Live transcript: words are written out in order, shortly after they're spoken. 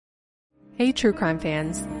Hey, true crime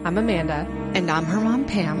fans. I'm Amanda. And I'm her mom,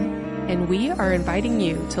 Pam. And we are inviting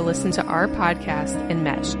you to listen to our podcast,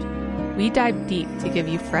 Enmeshed. We dive deep to give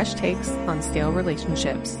you fresh takes on stale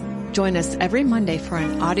relationships. Join us every Monday for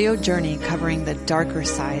an audio journey covering the darker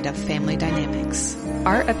side of family dynamics.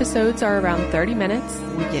 Our episodes are around 30 minutes.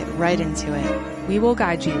 We get right into it. We will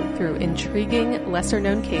guide you through intriguing,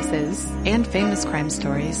 lesser-known cases and famous crime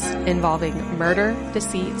stories involving murder,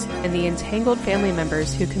 deceit, and the entangled family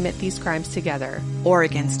members who commit these crimes together or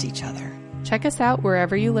against each other. Check us out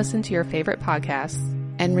wherever you listen to your favorite podcasts.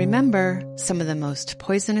 And remember, some of the most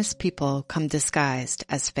poisonous people come disguised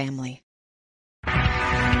as family.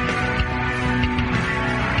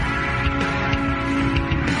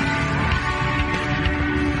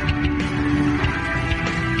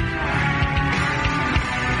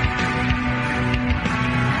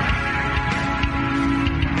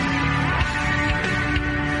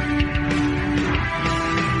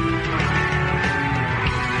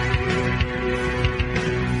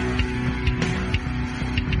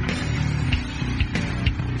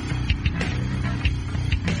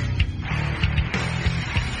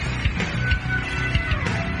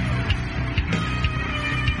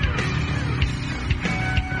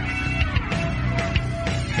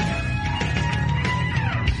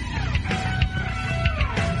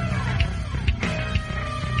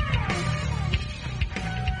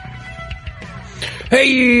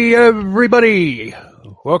 Hey, everybody!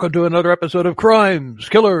 Welcome to another episode of Crimes,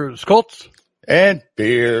 Killers, Cults, and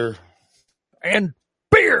Beer. And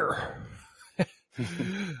beer!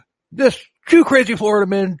 This two crazy Florida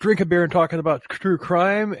men drinking beer and talking about true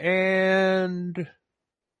crime, and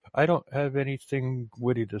I don't have anything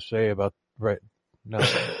witty to say about right now. All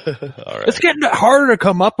right. It's getting harder to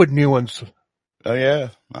come up with new ones. Oh yeah,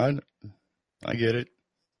 I get it.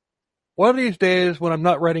 One of these days, when I'm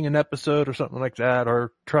not writing an episode or something like that,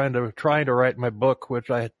 or trying to write my book,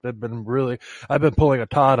 which I've been pulling a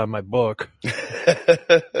Todd on my book.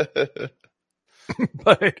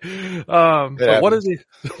 but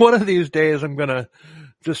one of these days, I'm gonna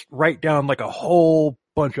just write down like a whole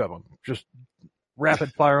bunch of them, just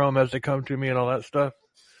rapid fire them as they come to me and all that stuff.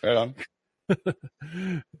 Right on.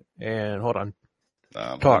 And hold on.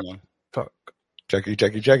 Talk. Checky.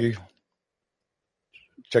 Check.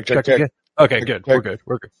 Again. Okay, good. Check.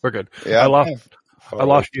 We're good. Yeah, I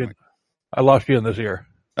lost you in this ear.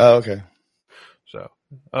 Oh, okay. So,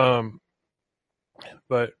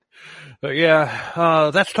 but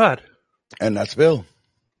yeah, that's Todd. And that's Bill.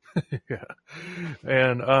 Yeah.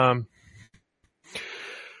 And,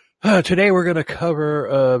 today we're going to cover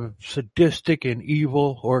a sadistic and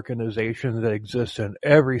evil organization that exists in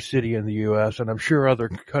every city in the U.S., and I'm sure other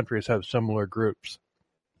countries have similar groups.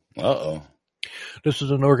 Uh-oh. This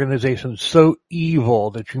is an organization so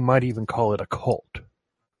evil that you might even call it a cult.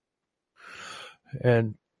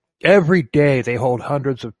 And every day they hold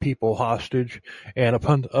hundreds of people hostage, and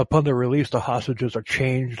upon their release, the hostages are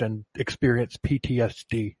changed and experience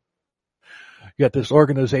PTSD. Yet this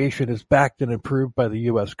organization is backed and approved by the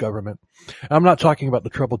U.S. government. And I'm not talking about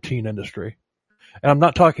the troubled teen industry. And I'm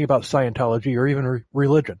not talking about Scientology or even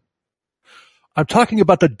religion. I'm talking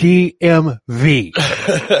about the DMV.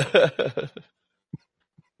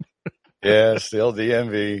 Yeah, still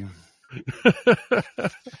DMV.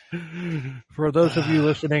 For those of you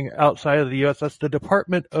listening outside of the U.S., that's the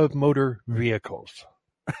Department of Motor Vehicles.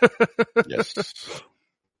 Yes.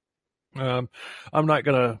 I'm not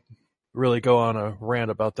going to really go on a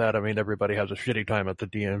rant about that. I mean, everybody has a shitty time at the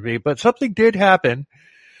DMV, but something did happen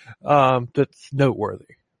that's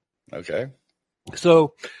noteworthy. Okay.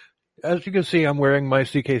 So, as you can see, I'm wearing my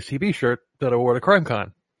CKCB shirt that I wore to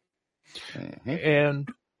CrimeCon. Mm-hmm.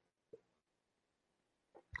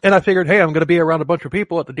 And I figured, hey, I'm going to be around a bunch of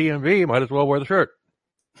people at the DMV. Might as well wear the shirt.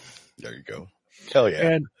 There you go. Hell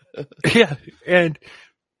yeah. And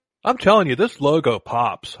I'm telling you, this logo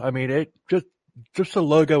pops. I mean, it just the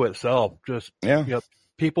logo itself,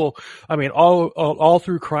 people, I mean, all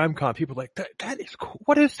through CrimeCon, people are like, that is cool.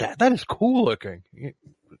 What is that? That is cool looking.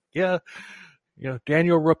 Yeah.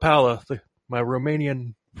 Daniel Rapala, my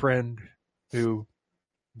Romanian friend who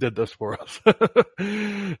did this for us.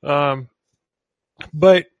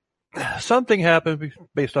 But something happened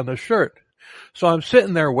based on this shirt. So I'm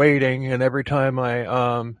sitting there waiting, and every time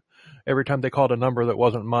they called a number that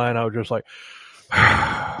wasn't mine, I was just like,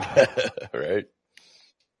 right.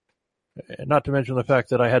 Not to mention the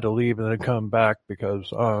fact that I had to leave and then come back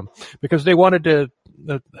because they wanted to,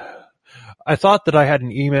 I thought that I had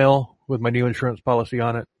an email with my new insurance policy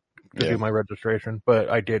on it to do my registration, but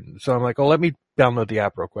I didn't. So I'm like, let me download the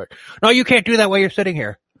app real quick. No, you can't do that while you're sitting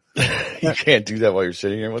here. You can't do that while you're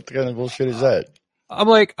sitting here. What kind of bullshit is that? I'm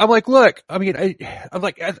like, look, I mean, I'm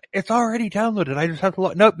like, it's already downloaded. I just have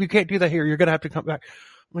to nope, you can't do that here. You're going to have to come back.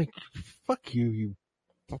 I'm like, fuck you, you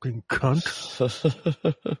fucking cunt.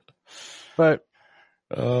 But,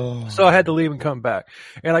 so I had to leave and come back.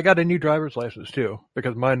 And I got a new driver's license too,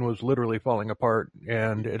 because mine was literally falling apart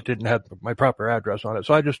and it didn't have my proper address on it.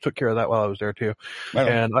 So I just took care of that while I was there too. Wow.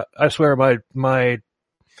 And I swear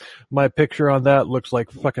my picture on that looks like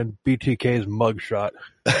fucking BTK's mugshot.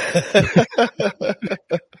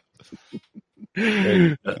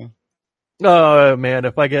 Oh man,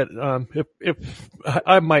 if I get if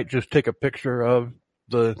I might just take a picture of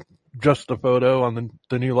just the photo on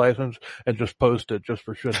the new license and just post it just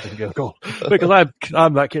for shits and giggles, because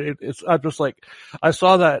I'm not kidding. I'm just like, I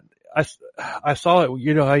saw that I saw it.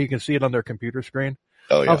 You know how you can see it on their computer screen?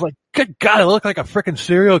 Oh yeah. I was like, good God, I look like a freaking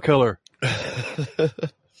serial killer.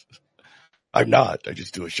 I'm not. I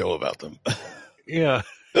just do a show about them. Yeah.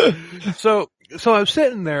 So I'm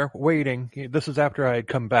sitting there waiting. This is after I had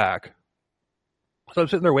come back. So I'm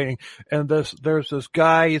sitting there waiting, and there's this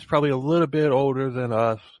guy. He's probably a little bit older than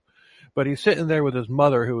us, but he's sitting there with his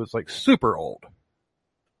mother, who is like super old.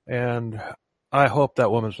 And I hope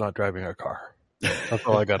that woman's not driving a car. That's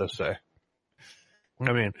all I gotta say.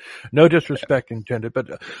 I mean, no disrespect intended,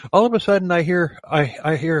 but all of a sudden I hear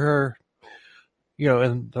her, you know,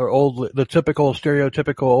 in the typical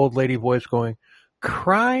stereotypical old lady voice going,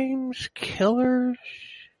 "Crimes, killers."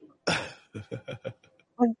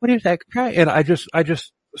 What is that? And I just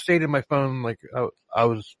stayed in my phone, like I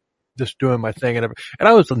was just doing my thing, and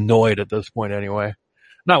I was annoyed at this point anyway.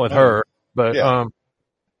 Not with her, but yeah.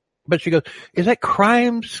 But she goes, "Is that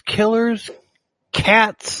crimes, killers,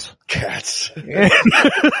 cats?" Cats. And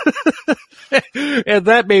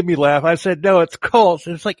that made me laugh. I said, "No, it's cults."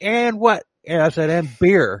 And it's like, "And what?" And I said, "And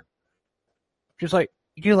beer." She's like,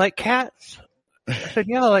 "Do you like cats?" I said,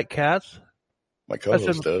 "Yeah, I like cats." My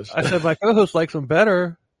co-host does. I said, "My co-host likes them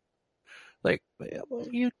better." Like, well,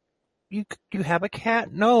 you have a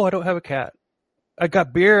cat? No, I don't have a cat. I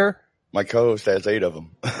got beer. My co-host has 8 of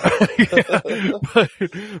them.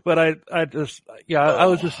 but I just, yeah, I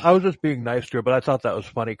was just being nice to her, but I thought that was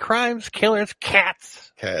funny. Crimes, killers,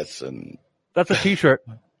 cats. Cats and. That's a t-shirt.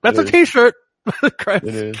 That's a t-shirt.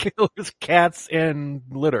 Crimes, killers, cats, and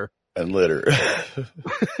litter. And litter.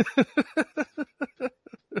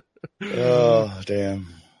 Oh, damn.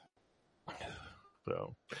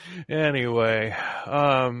 So, anyway,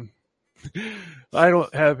 I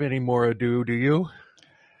don't have any more ado, do you?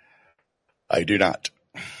 I do not.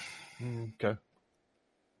 Okay.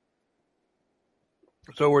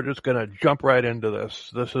 So we're just gonna jump right into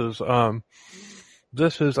this.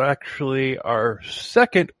 This is actually our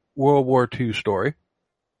second World War II story.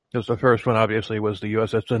 Because the first one obviously was the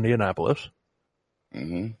USS Indianapolis.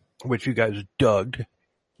 Mm-hmm. Which you guys dug.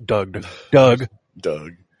 You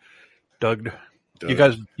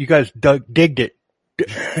guys digged it.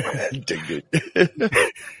 Digged it.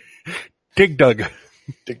 Dig dug.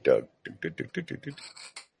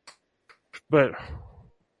 But,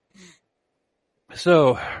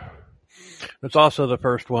 so, it's also the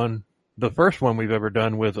first one we've ever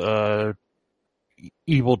done with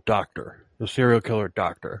evil doctor, the serial killer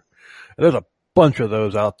doctor. And there's a bunch of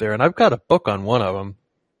those out there, and I've got a book on one of them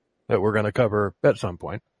that we're going to cover at some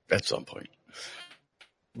point.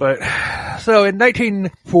 But, so in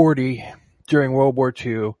 1940, during World War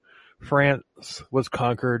II, France was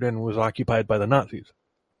conquered and was occupied by the Nazis.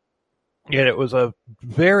 And it was a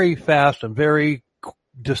very fast and very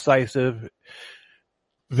decisive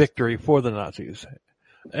victory for the Nazis.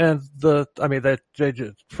 And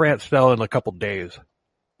France fell in a couple days.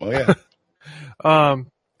 Oh yeah.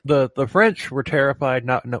 The French were terrified.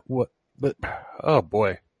 Oh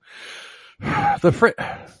boy. The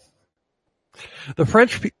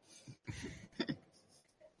French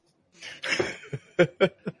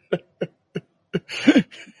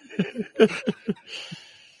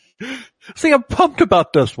See, I'm pumped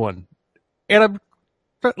about this one. And I'm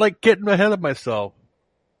like getting ahead of myself.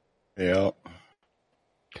 Yeah.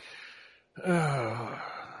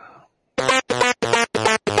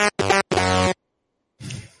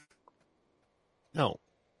 No.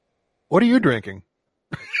 What are you drinking?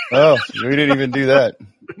 Oh, we didn't even do that.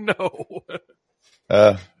 No.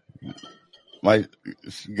 My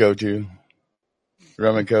go-to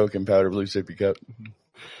rum and Coke and powder blue sippy cup.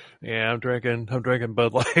 Yeah, I'm drinking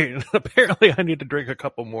Bud Light. Apparently I need to drink a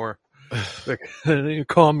couple more. You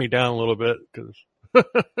calm me down a little bit, because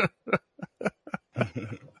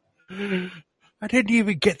I didn't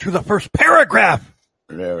even get through the first paragraph.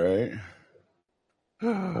 Yeah, right.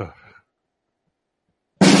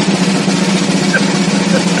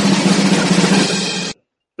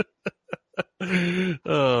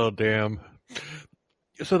 Oh, damn.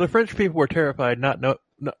 So the French people were terrified, not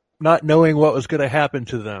knowing what was going to happen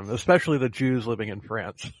to them, especially the Jews living in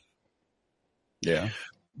France. Yeah.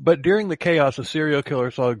 But during the chaos, a serial killer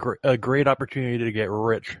saw a great opportunity to get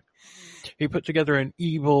rich. He put together an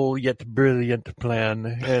evil yet brilliant plan,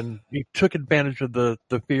 and he took advantage of the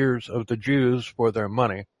fears of the Jews for their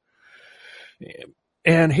money.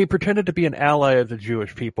 And he pretended to be an ally of the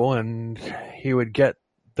Jewish people, and he would get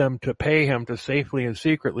them to pay him to safely and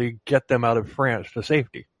secretly get them out of France to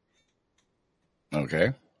safety.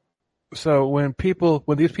 Okay. So when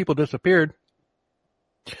these people disappeared,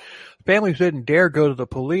 families didn't dare go to the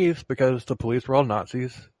police because the police were all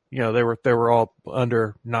Nazis. You know, they were all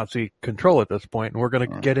under Nazi control at this point, and we're going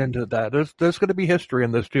to get into that. There's going to be history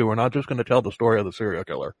in this too. We're not just going to tell the story of the serial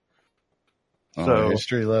killer. So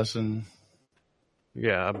history lesson.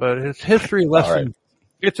 Yeah, but it's history lesson. Right.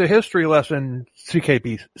 It's a history lesson,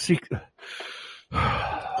 CKCB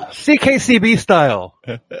style.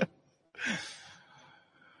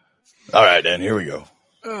 All right, then here we go.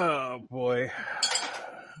 Oh boy.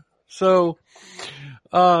 So,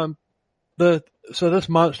 this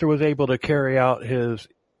monster was able to carry out his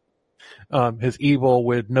evil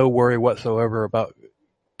with no worry whatsoever about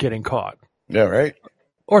getting caught. Yeah, right.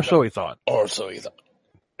 Or so he thought.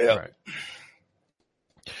 Yeah. Right.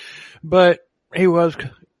 But he was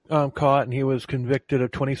caught, and he was convicted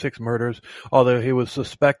of 26 murders, although he was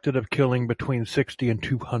suspected of killing between 60 and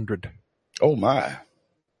 200. Oh my.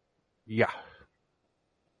 Yeah.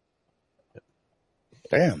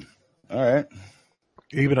 Damn. All right.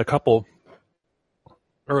 Even a couple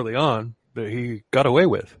early on that he got away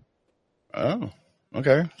with. Oh,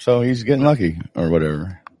 okay. So he's getting lucky or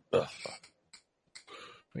whatever. Ugh.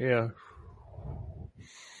 Yeah.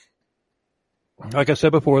 Like I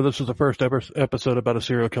said before, this was the first ever episode about a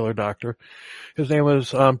serial killer doctor. His name was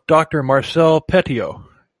Dr. Marcel Petiot,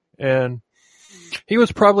 and he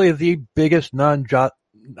was probably the biggest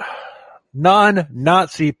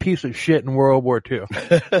non-Nazi piece of shit in World War II.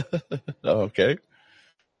 Okay.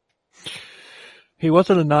 He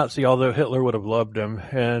wasn't a Nazi, although Hitler would have loved him,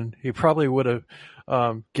 and he probably would have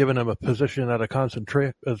given him a position at a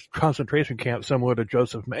concentration camp similar to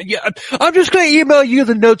Joseph Mengele. Yeah, I'm just going to email you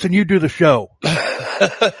the notes and you do the show.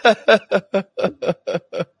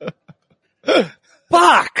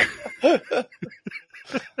 Fuck!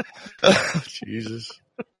 Jesus.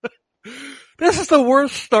 This is the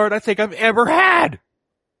worst start I think I've ever had.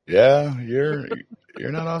 Yeah, you're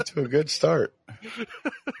not off to a good start.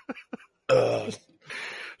 All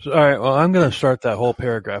right, well, I'm going to start that whole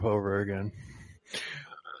paragraph over again.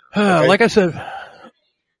 Okay. Like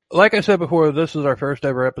I said before, this is our first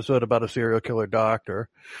ever episode about a serial killer doctor.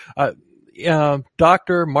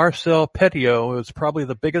 Dr. Marcel Petiot was probably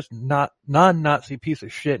the biggest non-Nazi piece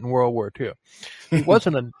of shit in World War II. He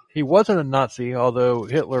wasn't a Nazi, although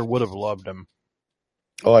Hitler would have loved him.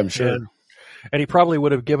 Oh, I'm sure. And he probably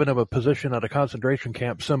would have given him a position at a concentration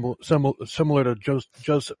camp similar to Joseph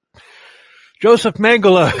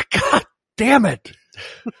Mengele. God damn it.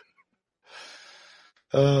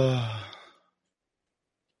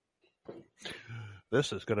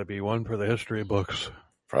 This is going to be one for the history books.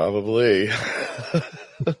 Probably.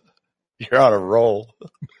 You're on a roll.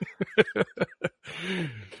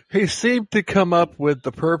 He seemed to come up with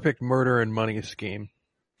the perfect murder and money scheme.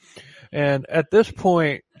 And at this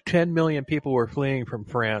point, 10 million people were fleeing from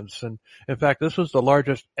France. And in fact, this was the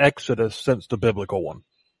largest exodus since the biblical one.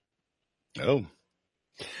 Oh.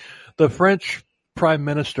 The French Prime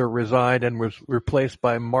Minister resigned and was replaced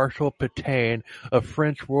by Marcel Petiot, a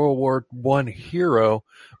French World War I hero,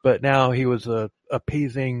 but now he was a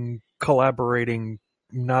appeasing, collaborating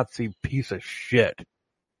Nazi piece of shit.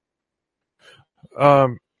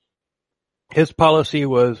 His policy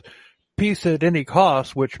was peace at any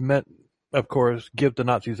cost, which meant, of course, give the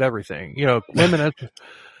Nazis everything. You know, women.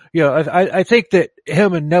 I think that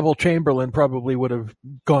him and Neville Chamberlain probably would have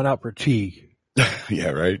gone out for tea. Yeah,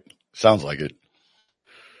 right. Sounds like it.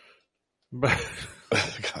 But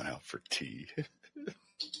gone out for tea.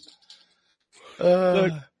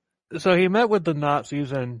 So he met with the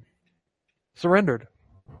Nazis and surrendered.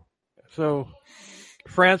 So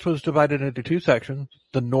France was divided into two sections.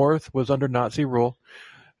 The north was under Nazi rule,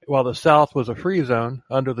 while the south was a free zone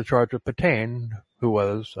under the charge of Petiot, who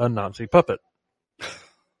was a Nazi puppet.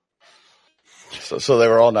 So they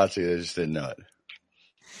were all Nazi, they just didn't know it.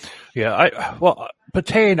 Yeah,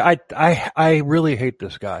 Petiot, I really hate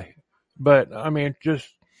this guy. But I mean,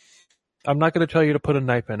 I'm not going to tell you to put a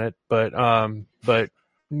knife in it, but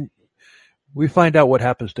we find out what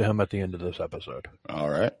happens to him at the end of this episode. All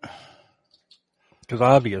right. Because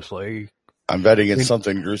obviously, I'm betting it's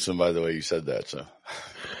something gruesome by the way you said that. So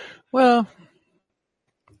Well,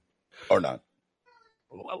 or not?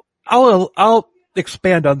 I'll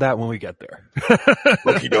expand on that when we get there.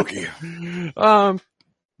 Okie dokie.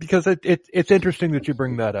 Because it's interesting that you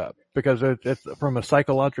bring that up, because it's from a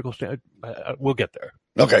psychological standpoint. We'll get there.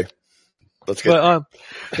 Okay. Let's get there.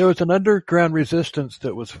 There was an underground resistance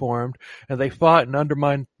that was formed, and they fought and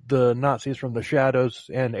undermined the Nazis from the shadows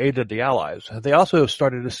and aided the Allies. They also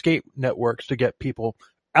started escape networks to get people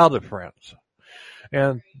out of France.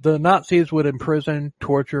 And the Nazis would imprison,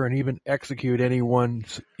 torture, and even execute anyone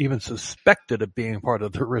even suspected of being part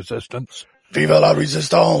of the resistance. Vive la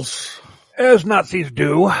resistance! As Nazis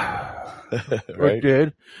do. Right? Or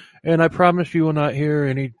did. And I promise you will not hear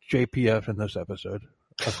any JPF in this episode.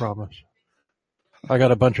 I promise. I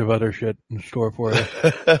got a bunch of other shit in store for you.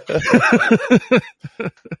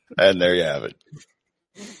 And there you have it.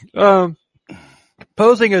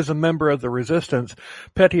 Posing as a member of the resistance,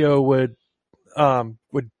 Petiot would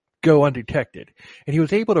go undetected. And he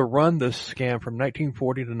was able to run this scam from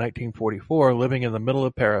 1940 to 1944, living in the middle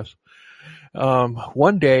of Paris.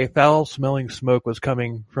 One day, foul-smelling smoke was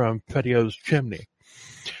coming from Petiot's chimney.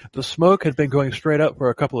 The smoke had been going straight up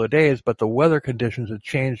for a couple of days, but the weather conditions had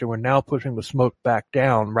changed and were now pushing the smoke back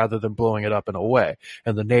down rather than blowing it up and away.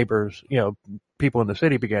 And the neighbors, people in the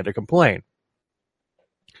city began to complain.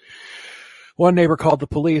 One neighbor called the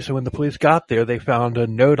police, and when the police got there, they found a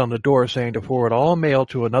note on the door saying to forward all mail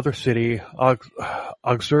to another city,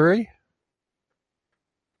 Auxerre?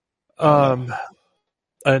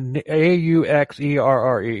 An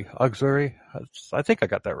A-U-X-E-R-R-E. Auxerre? I think I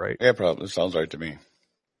got that right. Yeah, probably. It sounds right to me.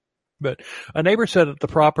 But a neighbor said that the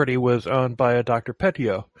property was owned by a Dr.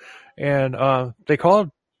 Petiot. And they called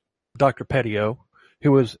Dr. Petiot,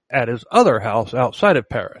 who was at his other house outside of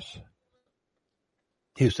Paris.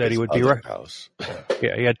 He said he would be right. House.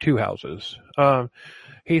 Yeah, he had two houses.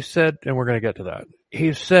 He said, and we're going to get to that.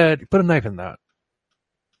 He said, put a knife in that.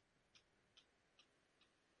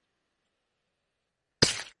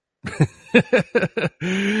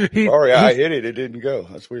 Sorry, I hit it. It didn't go.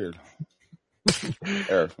 That's weird.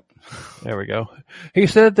 There we go. He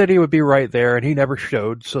said that he would be right there, and he never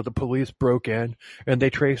showed, so the police broke in, and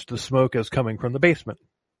they traced the smoke as coming from the basement.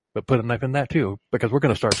 But put a knife in that, too, because we're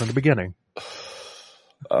going to start from the beginning.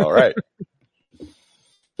 All right.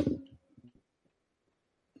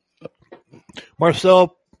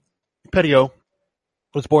 Marcel Petiot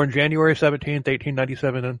was born January 17th,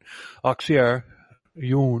 1897 in Auxerre,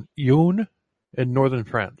 Yonne, in northern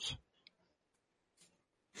France.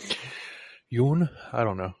 Yonne? I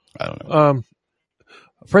don't know.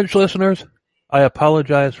 French listeners, I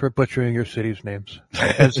apologize for butchering your city's names.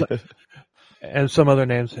 And some other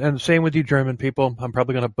names. And same with you German people. I'm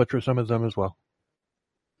probably going to butcher some of them as well.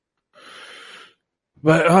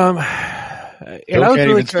 But, Bill can't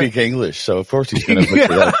even speak English, so of course he's going to butcher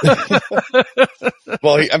that.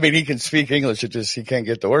 Well, he can speak English, he can't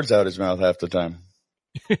get the words out of his mouth half the time.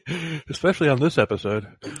 Especially on this episode.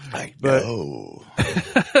 I know.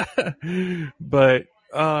 But,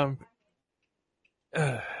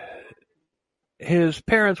 his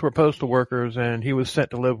parents were postal workers, and he was sent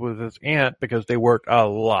to live with his aunt because they worked a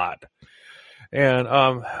lot. And,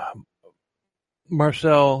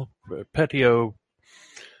 Marcel Petiot,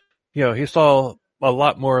 he saw a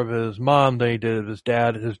lot more of his mom than he did of his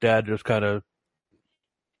dad. His dad just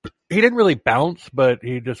he didn't really bounce, but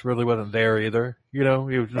he just really wasn't there either. He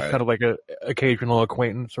was just kind of like an occasional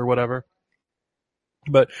acquaintance or whatever.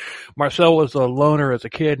 But Marcel was a loner as a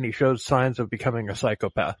kid, and he showed signs of becoming a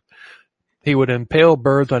psychopath. He would impale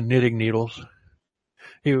birds on knitting needles.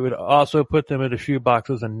 He would also put them into shoe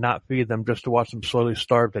boxes and not feed them just to watch them slowly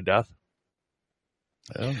starve to death.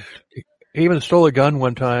 Oh. He even stole a gun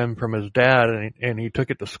one time from his dad, and he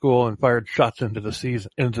took it to school and fired shots into the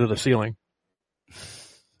ceiling.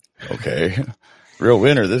 Okay. Real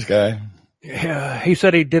winner, this guy. Yeah, he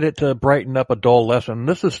said he did it to brighten up a dull lesson.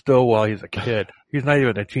 This is still while he's a kid. He's not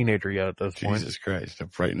even a teenager yet at this point. Jesus Christ, to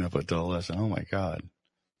brighten up a dull lesson. Oh my God.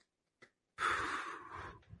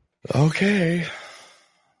 Okay.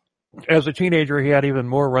 As a teenager, he had even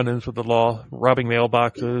more run-ins with the law, robbing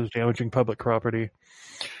mailboxes, damaging public property.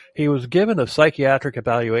 He was given a psychiatric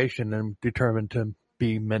evaluation and determined to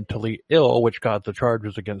be mentally ill, which got the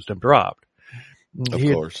charges against him dropped. Of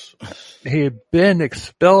course. He had been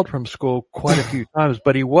expelled from school quite a few times,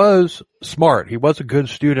 but he was smart. He was a good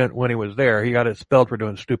student when he was there. He got expelled for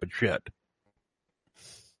doing stupid shit.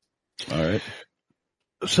 All right.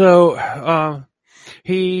 So,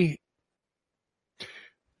 he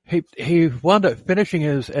wound up finishing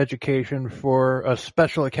his education for a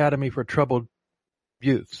special academy for troubled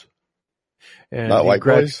youths. And not white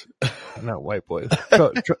boys? Not white boys.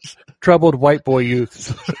 Troubled white boy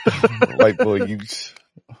youths. White boy youths.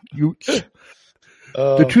 Utes.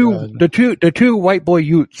 Oh, the two white boy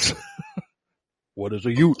utes. What is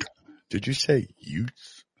a ute? Did you say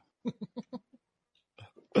youths?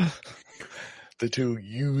 The two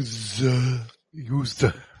youths.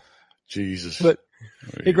 Jesus. But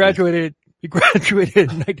he graduated in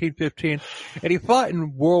 1915, and he fought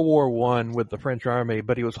in World War I with the French army,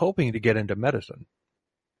 but he was hoping to get into medicine.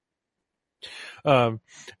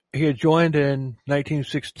 He had joined in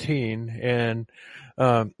 1916, and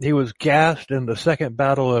he was gassed in the Second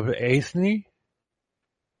Battle of Aisne,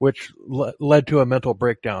 which led to a mental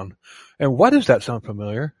breakdown. And why does that sound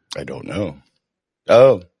familiar? I don't know.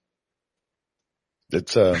 Oh.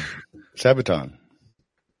 It's Sabaton.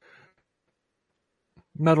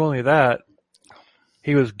 Not only that,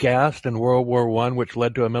 he was gassed in World War I, which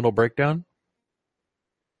led to a mental breakdown.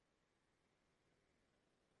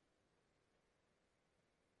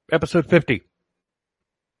 Episode 50.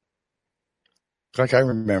 Like I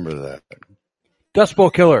remember that. Dust Bowl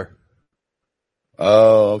Killer.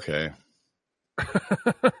 Oh, okay.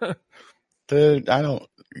 Dude, I don't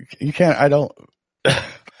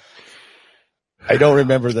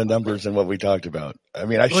remember the numbers and what we talked about. I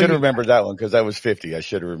mean, I should have remembered that one because that was 50. I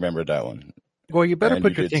should have remembered that one. Well, you better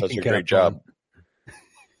put you your did thinking such a great cap job.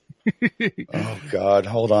 Oh God,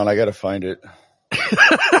 hold on, I gotta find it.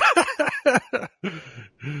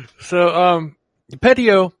 So,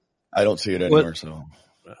 Petiot. I don't see it anymore. So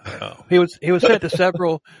he was sent to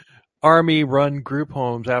several army-run group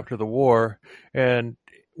homes after the war, and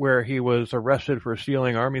where he was arrested for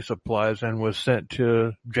stealing army supplies and was sent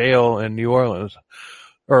to jail in New Orleans,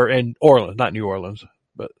 or in Orleans, not New Orleans.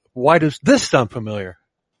 But why does this sound familiar?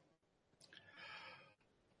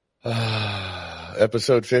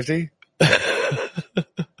 Episode 50?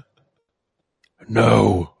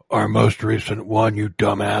 No, our most recent one, you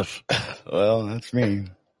dumbass. Well, that's me.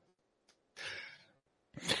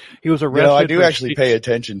 He was arrested. I do actually pay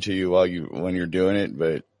attention to you when you're doing it,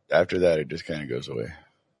 but after that, it just kind of goes away.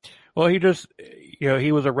 Well, he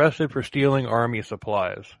was arrested for stealing army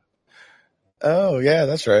supplies. Oh, yeah,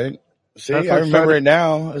 that's right. See, I remember it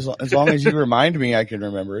now. As long as you remind me, I can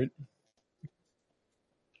remember it.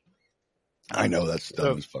 I know that's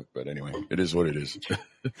dumb as fuck, but anyway, it is what it is.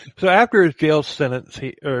 So after his jail sentence,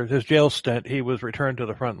 his jail stint, he was returned to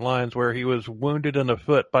the front lines where he was wounded in the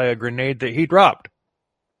foot by a grenade that he dropped.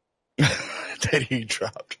 That he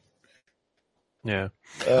dropped. Yeah.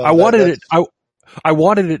 I wanted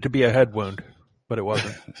it to be a head wound, but it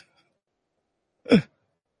wasn't.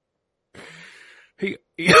 He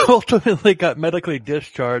ultimately got medically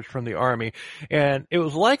discharged from the army, and it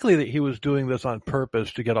was likely that he was doing this on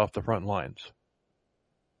purpose to get off the front lines.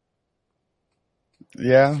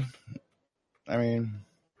 Yeah. I mean,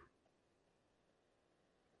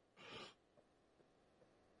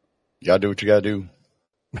 you gotta do what you gotta do.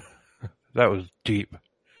 That was deep.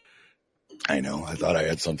 I know. I thought I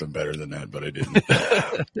had something better than that, but I didn't.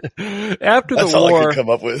 After the That's war, all I could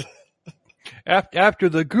come up with. After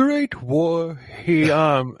the Great War, he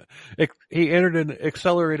entered an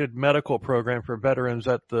accelerated medical program for veterans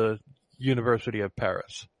at the University of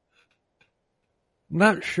Paris.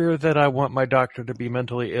 Not sure that I want my doctor to be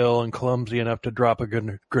mentally ill and clumsy enough to drop a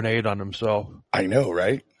grenade on himself. I know,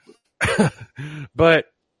 right? But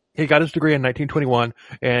he got his degree in 1921,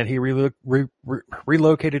 and he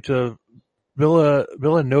relocated to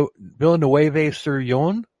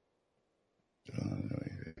Villeneuve-sur-Yonne.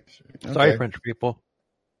 Okay. Sorry, French people.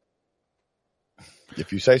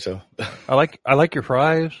 If you say so. I like your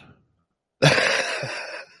fries.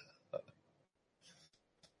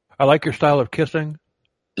 I like your style of kissing.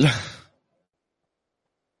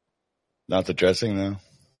 Not the dressing, though.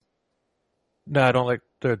 No, I don't like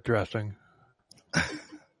the dressing.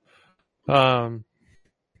 I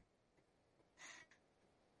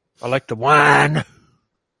like the wine.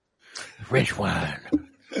 French wine.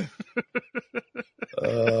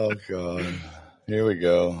 Oh God. Here we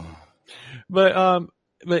go. But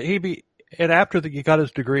after he got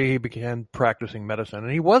his degree, he began practicing medicine,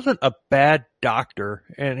 and he wasn't a bad doctor,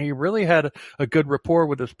 and he really had a good rapport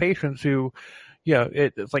with his patients who,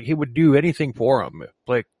 it's like he would do anything for them.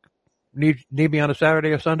 Like, need me on a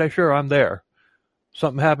Saturday or Sunday? Sure, I'm there.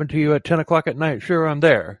 Something happened to you at 10 o'clock at night? Sure, I'm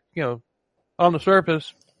there. On the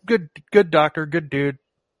surface, good doctor, good dude.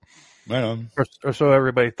 Right on. Or so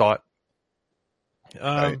everybody thought.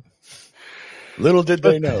 Right. Little did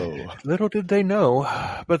they know. Little did they know.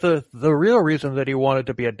 But the real reason that he wanted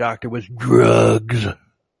to be a doctor was drugs.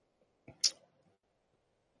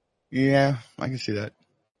 Yeah, I can see that.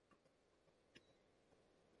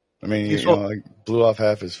 I mean, like blew off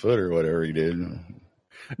half his foot or whatever he did.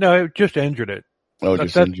 No, it just injured it. Oh,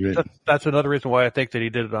 just injured it? That's another reason why I think that he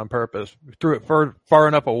did it on purpose. He threw it far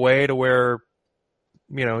enough away to where,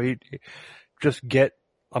 he just get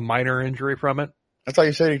a minor injury from it. I thought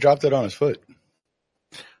you said he dropped it on his foot.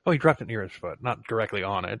 Oh, he dropped it near his foot, not directly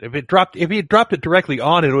on it. If he had dropped it directly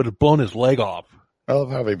on it, it would have blown his leg off. I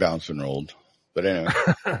love how he bounced and rolled. But anyway.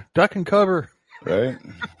 Duck and cover. Right?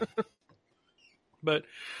 But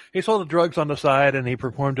he sold the drugs on the side and he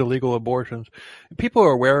performed illegal abortions. People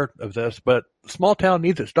are aware of this, but small town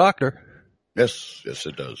needs its doctor. Yes,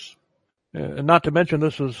 it does. And not to mention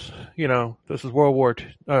this is this is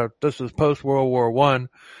post World War I,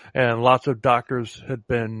 and lots of doctors had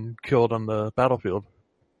been killed on the battlefield.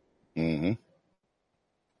 Mm-hmm.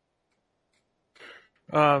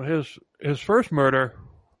 His first murder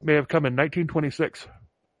may have come in 1926.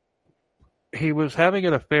 He was having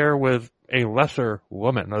an affair with a lesser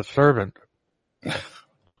woman, a servant.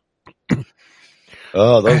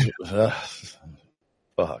 Oh, those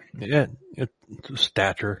fuck. Yeah, it's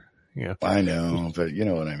stature. Yeah, I know, but you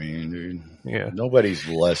know what I mean, dude. Yeah, nobody's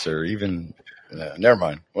lesser. Even never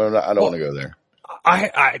mind. Well, I don't want to go there.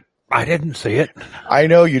 I didn't say it. I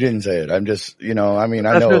know you didn't say it. I'm just, I know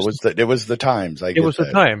it was the times. I get it was that.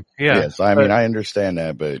 The time. Yeah. Yes, I mean I understand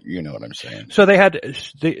that, but you know what I'm saying. So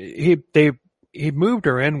he moved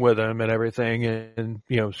her in with him and everything, and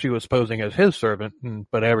she was posing as his servant,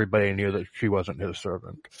 but everybody knew that she wasn't his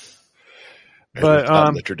servant. But not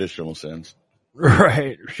in the traditional sense.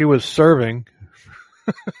 Right. She was serving.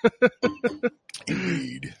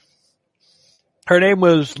 Indeed. Her name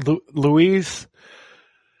was Louise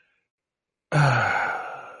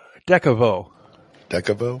Decaveau.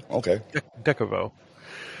 Decaveau? Okay. Decaveau.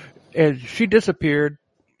 And she disappeared,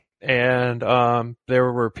 and there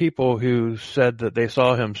were people who said that they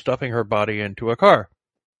saw him stuffing her body into a car.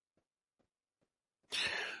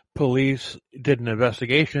 Police did an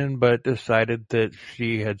investigation, but decided that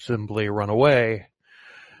she had simply run away.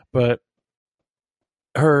 But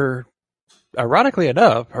ironically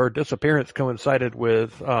enough, her disappearance coincided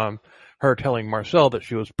with her telling Marcel that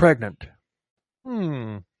she was pregnant.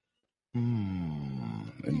 Indeed.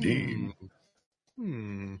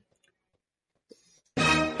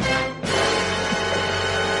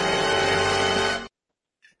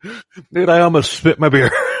 Dude, I almost spit my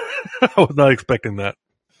beer. I was not expecting that.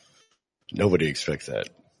 Nobody expects that.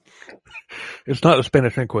 It's not the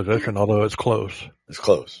Spanish Inquisition, although it's close. It's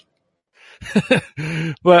close.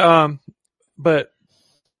 But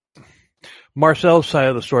Marcel's side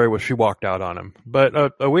of the story was she walked out on him.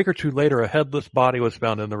 But a week or two later, a headless body was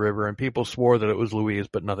found in the river, and people swore that it was Louise,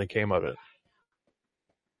 but nothing came of it.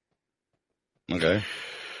 Okay.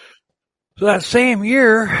 So that same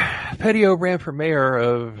year, Petiot ran for mayor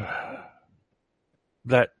of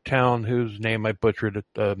that town whose name I butchered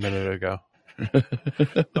a minute ago.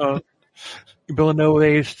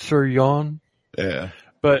 Villeneuve-sur-Yonne. Yeah.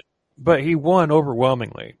 But he won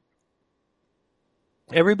overwhelmingly.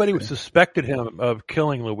 Everybody suspected him of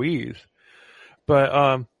killing Louise,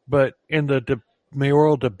 but in the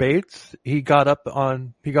mayoral debates, he got up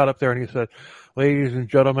there and he said, "Ladies and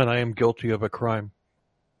gentlemen, I am guilty of a crime,"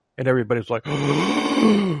 and everybody's like,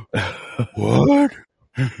 "What?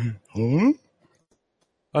 Huh?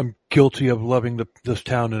 I'm guilty of loving this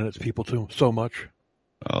town and its people so much."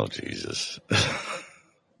 Oh, Jesus.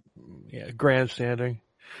 Yeah, grandstanding.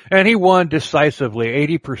 And he won decisively,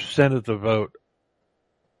 80% of the vote.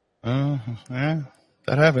 Yeah,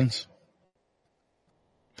 that happens.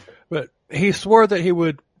 But he swore that he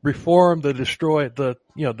would reform the destroyed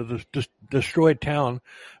town,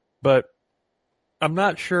 but I'm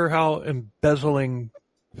not sure how embezzling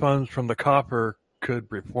funds from the copper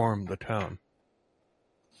could reform the town.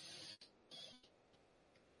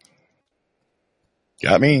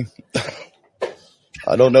 Got me.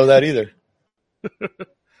 I don't know that either.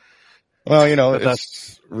 Well,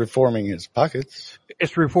 it's reforming his pockets.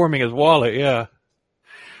 It's reforming his wallet, yeah.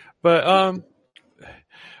 But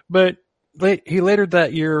he later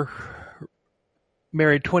that year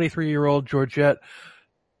married 23-year-old Georgette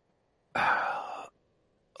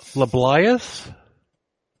Lablias.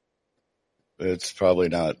 It's probably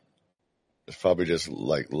not. It's probably just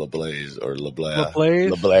like Lablaze or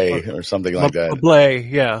Lablais or something like that.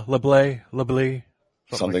 Lablais, yeah. Lablais.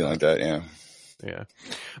 Something like that, yeah. Yeah.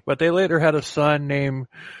 But they later had a son named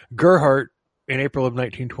Gerhardt in April of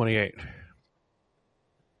 1928.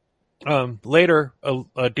 Later,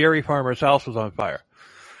 a dairy farmer's house was on fire.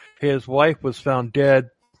 His wife was found dead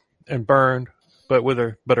and burned,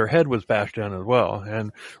 but her head was bashed in as well.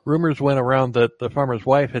 And rumors went around that the farmer's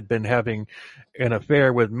wife had been having an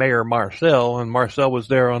affair with Mayor Marcel, and Marcel was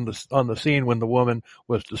there on the scene when the woman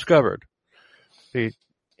was discovered.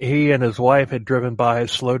 He and his wife had driven by,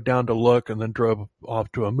 slowed down to look, and then drove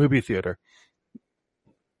off to a movie theater.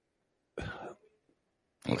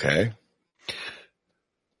 Okay.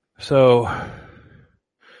 So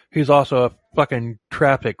he's also a fucking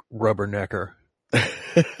traffic rubbernecker.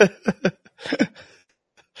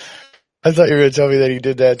 I thought you were going to tell me that he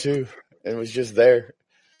did that too. And was just there.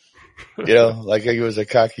 You know, like he was a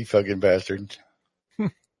cocky fucking bastard.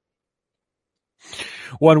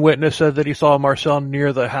 One witness said that he saw Marcel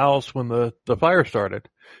near the house when the fire started.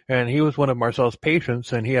 And he was one of Marcel's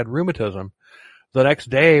patients and he had rheumatism. The next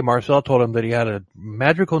day, Marcel told him that he had a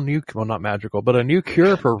new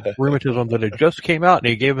cure for rheumatism that had just came out, and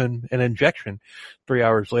he gave him an injection. 3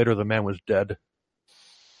 hours later, the man was dead.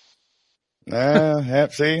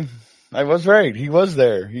 See, I was right. He was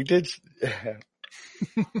there. He did.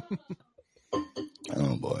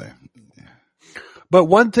 Oh boy. But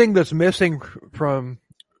one thing that's missing from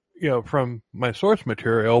my source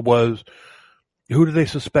material was, who do they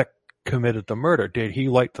suspect committed the murder? Did he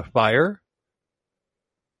light the fire?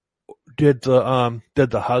 Did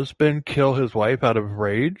the husband kill his wife out of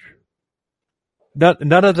rage?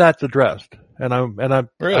 None of that's addressed, and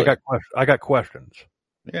really? I got questions.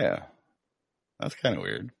 Yeah, that's kind of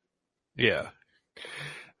weird. Yeah,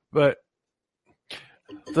 but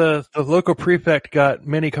the local prefect got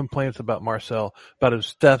many complaints about Marcel, about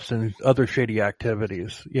his thefts and other shady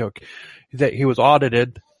activities. That he was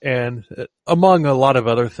audited, and among a lot of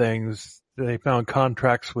other things, they found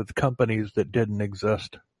contracts with companies that didn't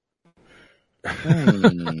exist.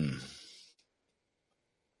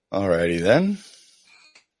 Alrighty then.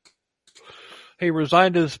 He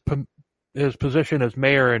resigned his position as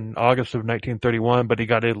mayor in August of 1931, but he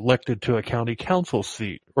got elected to a county council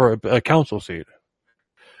seat, or a council seat.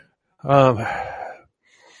 In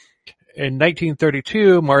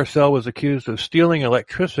 1932, Marcel was accused of stealing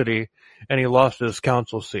electricity, and he lost his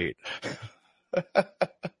council seat.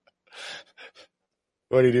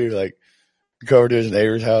 What did he do? Like, go over to his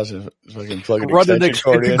neighbor's house and fucking plug an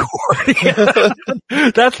extension cord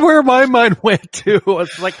in. That's where my mind went to.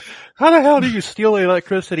 It's like, how the hell do you steal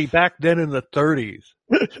electricity back then in the 30s?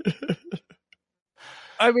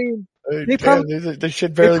 I mean, this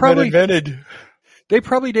shit barely been invented. They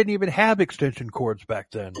probably didn't even have extension cords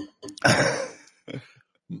back then.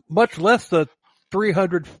 Much less the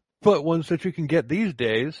 300-foot ones that you can get these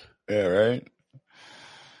days. Yeah, right?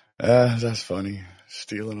 That's funny.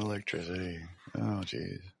 Stealing electricity. Oh,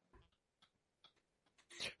 jeez.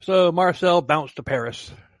 So Marcel bounced to Paris.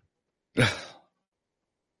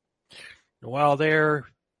 While there,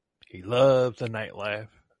 he loved the nightlife.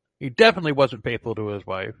 He definitely wasn't faithful to his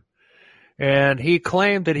wife. And he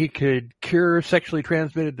claimed that he could cure sexually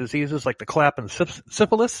transmitted diseases like the clap and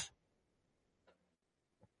syphilis.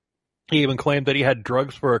 He even claimed that he had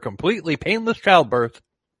drugs for a completely painless childbirth.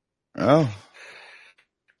 Oh.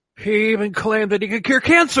 He even claimed that he could cure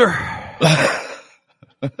cancer.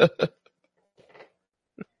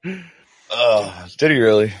 Did he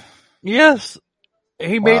really? Yes.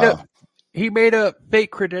 He made up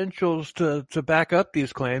fake credentials to back up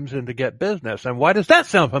these claims and to get business. And why does that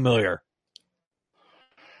sound familiar?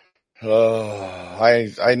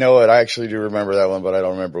 I know it. I actually do remember that one, but I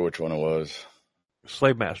don't remember which one it was.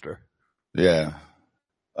 Slave Master. Yeah.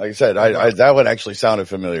 Like I said, I that one actually sounded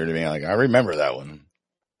familiar to me. Like, I remember that one.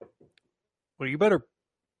 Well, you better.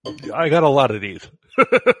 I got a lot of these.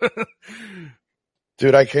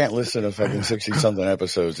 Dude, I can't listen to fucking 60-something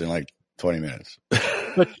episodes in like 20 minutes.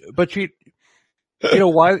 But you know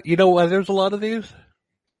why? You know why there's a lot of these?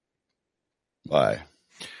 Why?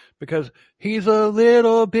 Because he's a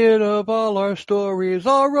little bit of all our stories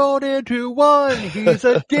all rolled into one. He's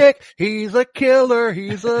a dick. He's a killer.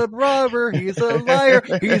 He's a robber. He's a liar.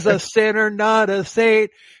 He's a sinner, not a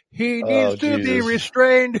saint. He needs to be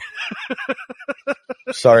restrained.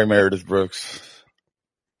 Sorry, Meredith Brooks.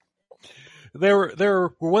 There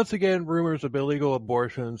were once again rumors of illegal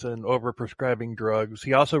abortions and overprescribing drugs.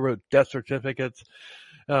 He also wrote death certificates.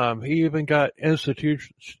 He even got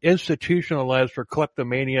institutionalized for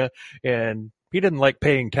kleptomania, and he didn't like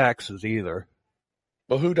paying taxes either.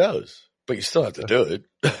 Well, who does? But you still have to do it.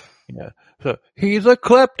 Yeah. So he's a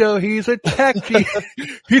klepto. He's a techie.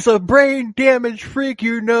 He's a brain damaged freak.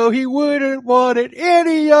 You know he wouldn't want it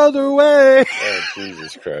any other way. Oh,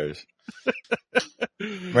 Jesus Christ.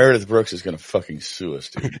 Meredith Brooks is going to fucking sue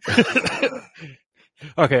us, dude.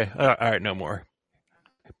 Okay. All right. No more.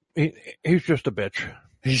 He's just a bitch.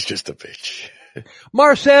 He's just a bitch.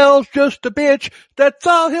 Marcel's just a bitch. That's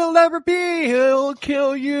all he'll ever be. He'll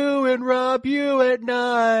kill you and rob you at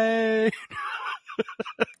night.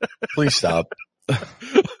 Please stop.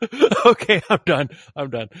 Okay, I'm done.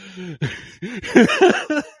 Only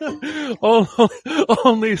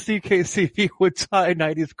CKCV would tie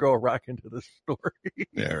 90s girl rock into the story.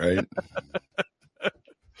 Yeah, right.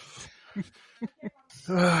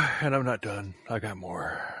 And I'm not done. I got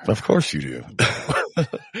more. Of course you do.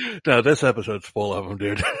 No, this episode's full of them,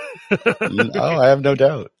 dude. Oh, I have no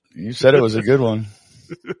doubt. You said it was a good one.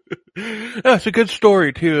 Yeah, it's a good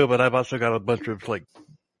story too, but I've also got a bunch of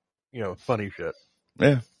funny shit.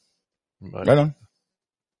 Yeah. But, right on.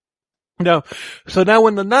 No. So now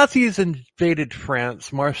when the Nazis invaded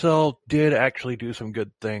France, Marcel did actually do some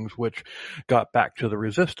good things, which got back to the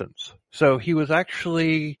resistance. So he was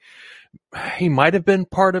actually, he might have been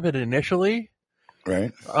part of it initially.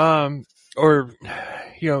 Right. Or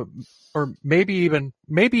maybe even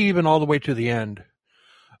all the way to the end.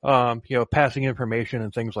 Passing information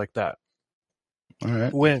and things like that. All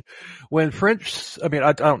right. When French,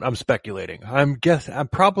 I'm speculating. I'm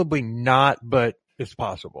probably not, but it's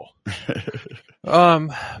possible.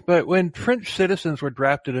 But when French citizens were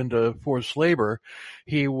drafted into forced labor,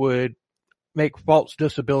 he would make false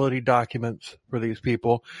disability documents for these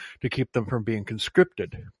people to keep them from being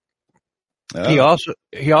conscripted. Oh.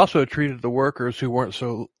 He also treated the workers who weren't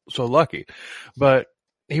so lucky, but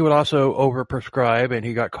he would also overprescribe, and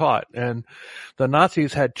he got caught. And the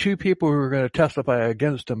Nazis had two people who were going to testify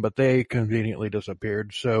against him, but they conveniently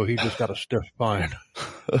disappeared. So he just got a stiff fine.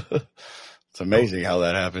 It's amazing how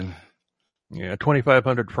that happened. Yeah,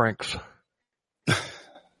 2,500 francs.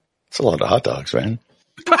 It's a lot of hot dogs, man.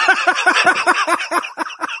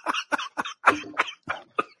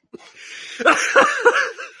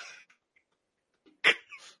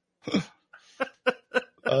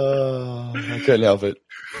 I couldn't help it.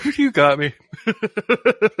 You got me.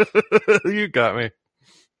 You got me.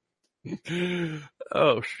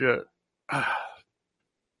 Oh, shit.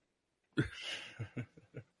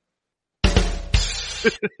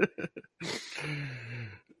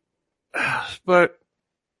 But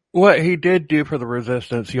what he did do for the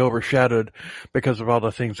resistance, he overshadowed because of all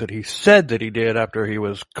the things that he said that he did after he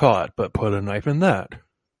was caught, but put a knife in that.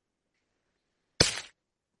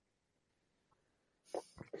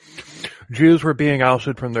 Jews were being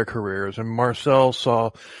ousted from their careers, and Marcel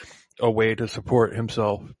saw a way to support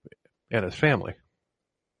himself and his family.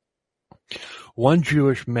 One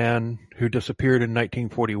Jewish man who disappeared in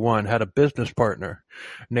 1941 had a business partner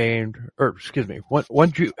named,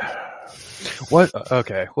 one Jew. What?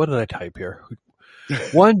 Okay, what did I type here?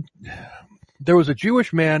 There was a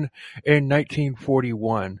Jewish man in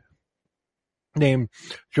 1941 named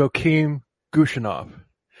Joachim Gushinov.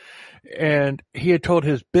 And he had told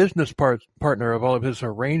his business partner of all of his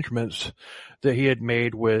arrangements that he had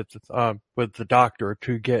made with the doctor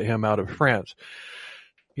to get him out of France.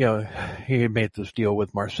 He had made this deal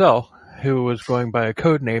with Marcel, who was going by a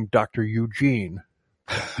code name Dr. Eugene.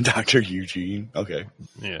 Dr. Eugene. Okay.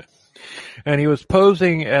 Yeah. And he was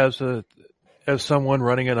posing as someone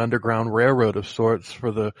running an underground railroad of sorts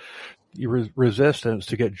for the resistance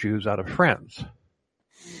to get Jews out of France.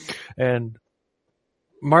 And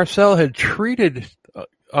Marcel had treated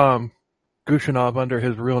Gushinov under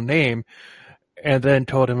his real name and then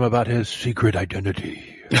told him about his secret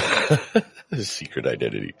identity. His secret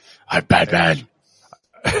identity. I'm Batman.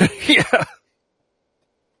 Yeah.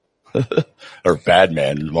 Or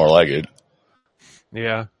Badman, more like it.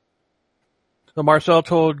 Yeah. So Marcel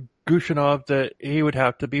told Gushinov that he would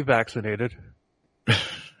have to be vaccinated.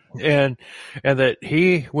 And that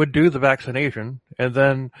he would do the vaccination, and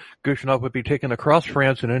then Gushinov would be taken across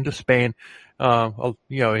France and into Spain.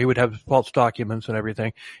 He would have false documents and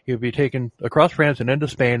everything. He would be taken across France and into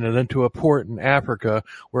Spain, and then to a port in Africa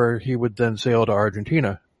where he would then sail to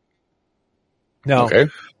Argentina. Now, okay.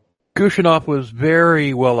 Gushinov was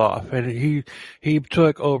very well off, and he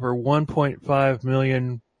took over 1.5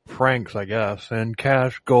 million francs, I guess, in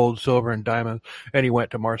cash, gold, silver, and diamonds, and he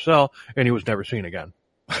went to Marcel, and he was never seen again.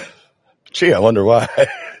 Gee, I wonder why.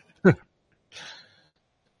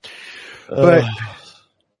 But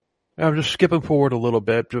I'm just skipping forward a little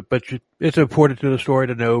bit, but it's important to the story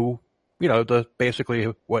to know,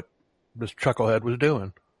 basically what this chucklehead was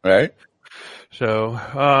doing. Right. So,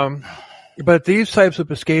 but these types of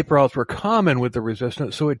escape routes were common with the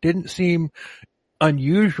resistance, so it didn't seem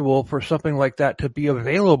unusual for something like that to be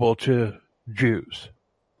available to Jews.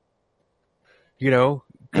 Because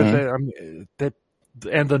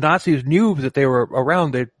and the Nazis knew that they were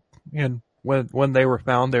around. When they were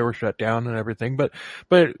found, they were shut down and everything. But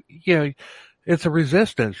It's a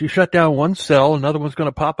resistance. You shut down one cell, another one's going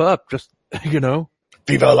to pop up. Just,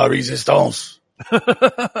 Viva la resistance.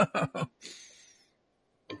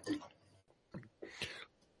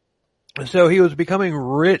 So he was becoming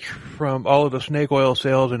rich from all of the snake oil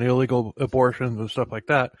sales and illegal abortions and stuff like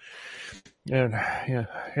that.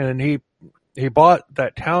 And he bought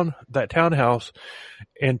that townhouse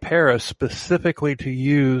in Paris specifically to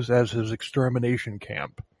use as his extermination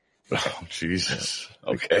camp. Oh, Jesus.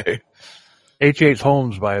 Okay. H.H.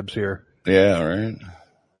 Holmes vibes here. Yeah, right.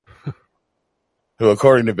 Who,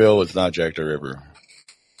 according to Bill, was not Jack the Ripper.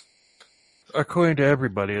 According to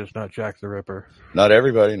everybody, it's not Jack the Ripper. Not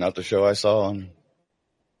everybody, not the show I saw on.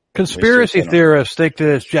 Conspiracy theorists think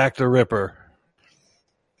that it's Jack the Ripper.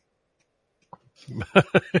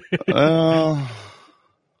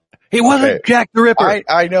 He wasn't Jack the Ripper.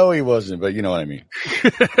 I know he wasn't, but you know what I mean.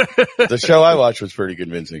 The show I watched was pretty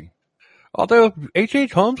convincing. Although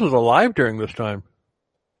H.H. Holmes was alive during this time.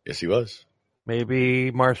 Yes, he was. Maybe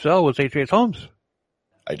Marcel was H.H. Holmes.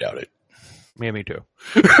 I doubt it. Yeah, me too.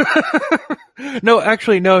 No,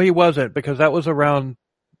 actually, no, he wasn't, because that was around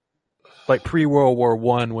like pre-World War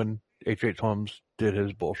I when H.H. Holmes did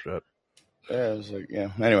his bullshit. Yeah, it was like,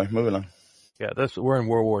 yeah. Anyway, moving on. Yeah, we're in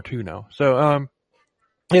World War II now. So,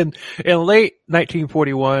 in late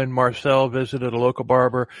 1941, Marcel visited a local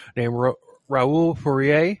barber named Raoul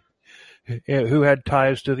Fourier, who had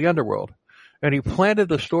ties to the underworld. And he planted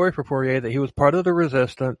the story for Fourier that he was part of the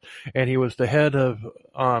resistance, and he was the head of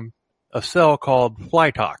a cell called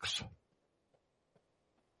Flytox.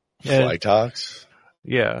 Flytox?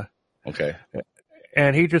 Yeah. Okay.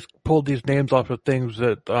 And he just pulled these names off of things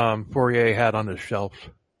that Fourier had on his shelves.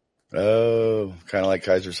 Oh, kind of like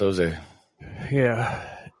Kaiser Soze. Yeah.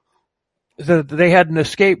 So they had an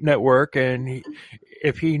escape network, and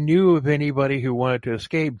if he knew of anybody who wanted to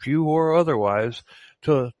escape, Jew or otherwise,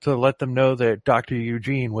 to let them know that Dr.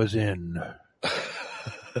 Eugene was in.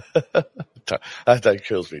 That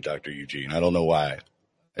kills me, Dr. Eugene. I don't know why.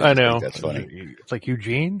 I know. That's funny. It's like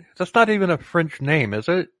Eugene? That's not even a French name, is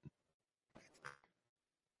it?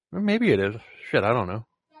 Or maybe it is. Shit, I don't know.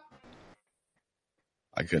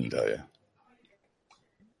 I couldn't tell you.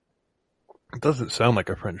 It doesn't sound like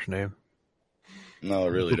a French name. No,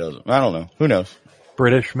 it really doesn't. I don't know. Who knows?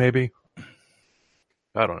 British, maybe?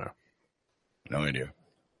 I don't know. No idea.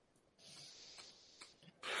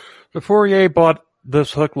 So Fourier bought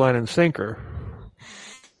this hook, line, and sinker.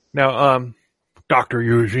 Now, Dr.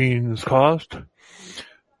 Eugene's cost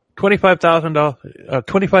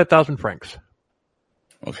 25,000 francs.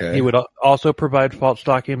 Okay. He would also provide false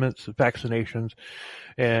documents, vaccinations,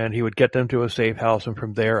 and he would get them to a safe house, and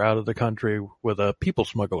from there out of the country with a people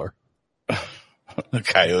smuggler. A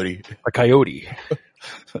coyote. A coyote.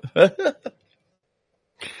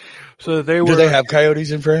 So they were. Do they have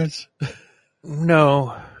coyotes in France?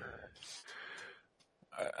 No.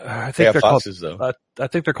 I think they have they're foxes, called, though. I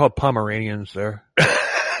think they're called Pomeranians there.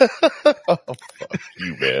 Oh, fuck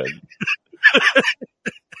you, man.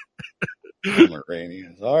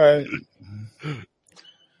 Pomeranians. All right.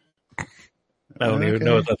 I don't even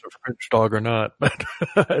know if that's a French dog or not, but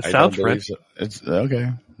it sounds French. So. It's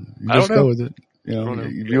okay. You just go with it.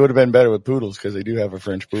 You would have been better with poodles because they do have a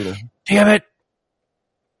French poodle. Damn it.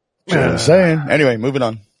 That's what I'm saying. Anyway, moving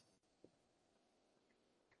on.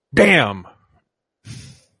 Damn.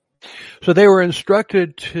 So they were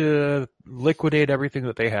instructed to liquidate everything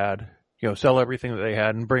that they had, sell everything that they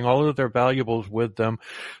had and bring all of their valuables with them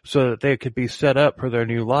so that they could be set up for their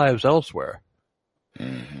new lives elsewhere.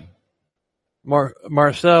 Mm-hmm.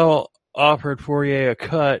 Marcel offered Fourier a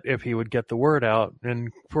cut if he would get the word out,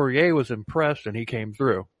 and Fourier was impressed and he came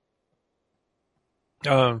through.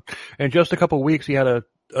 In just a couple of weeks, he had a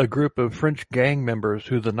group of French gang members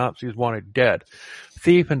who the Nazis wanted dead.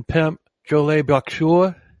 Thief and pimp Jolet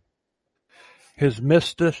Bacchur, his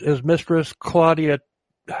mistress Claudia.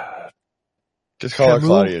 Just call her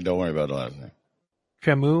Claudia. Don't worry about the last name.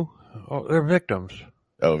 Chamoux. Oh, they're victims.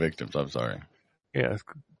 Oh, victims. I'm sorry. Yeah.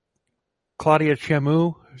 Claudia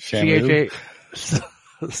Chamoux. Chamoux?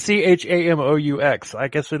 Chamous. I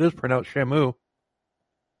guess it is pronounced Chamoux.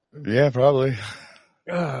 Yeah, probably.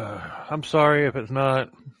 I'm sorry if it's not.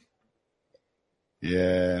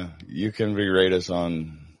 Yeah, you can berate us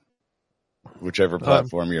on whichever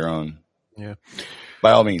platform you're on. Yeah.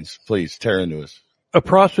 By all means, please, tear into us. A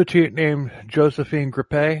prostitute named Josephine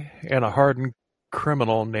Grippet and a hardened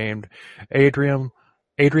criminal named Adrien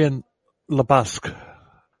Lebasque.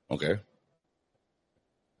 Okay.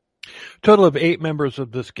 Total of 8 members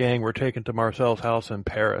of this gang were taken to Marcel's house in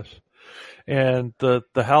Paris. And at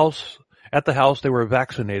the house they were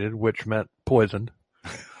vaccinated, which meant poisoned.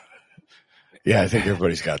 Yeah, I think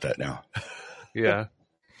everybody's got that now. Yeah.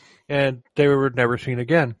 And they were never seen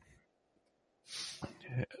again.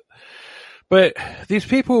 But these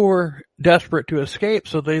people were desperate to escape,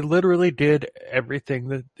 so they literally did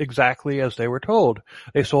everything exactly as they were told.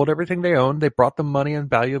 They sold everything they owned. They brought the money and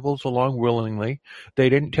valuables along willingly. They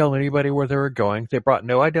didn't tell anybody where they were going. They brought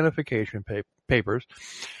no identification papers,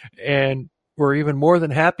 and were even more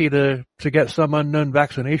than happy to get some unknown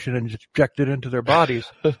vaccination and inject it into their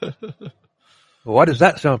bodies. Why does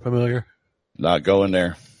that sound familiar? Not going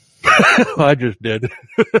there. I just did.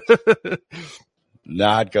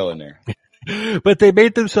 Not going there. But they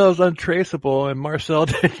made themselves untraceable, and Marcel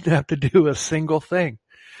didn't have to do a single thing.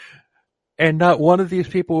 And not one of these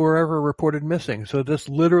people were ever reported missing. So this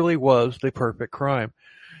literally was the perfect crime.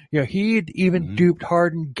 You know, he'd even duped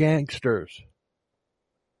hardened gangsters.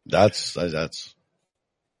 That's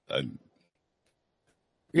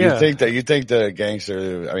yeah. You think the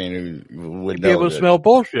gangster, I mean, would know. It would smell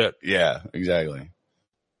bullshit. Yeah, exactly.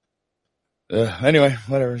 Anyway,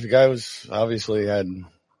 whatever. The guy was obviously had.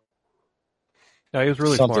 Yeah, he was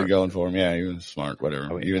really something smart. going for him. Yeah, he was smart.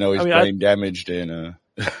 Whatever. Even though he's brain damaged and.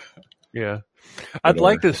 Yeah, I'd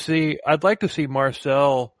like to see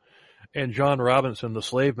Marcel and John Robinson, the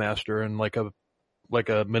slave master, in like a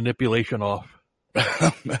manipulation off.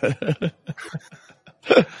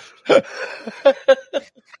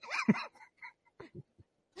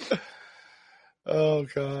 Oh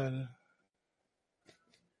God.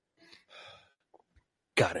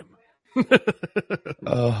 Got him.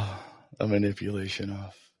 Oh, a manipulation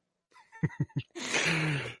off.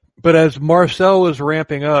 But as Marcel was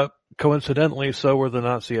ramping up, coincidentally, so were the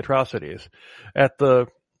Nazi atrocities. At the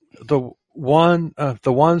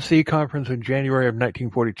 1C conference in January of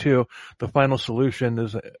 1942, the final solution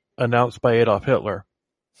is announced by Adolf Hitler.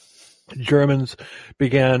 Germans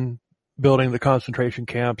began building the concentration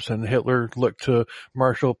camps, and Hitler looked to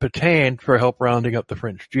Marshal Pétain for help rounding up the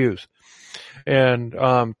French Jews. And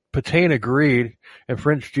Pétain agreed, and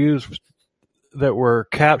French Jews that were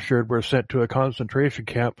captured were sent to a concentration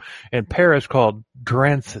camp in Paris called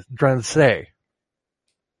Drancy.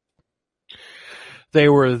 They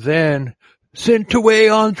were then sent away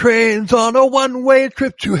on trains on a one-way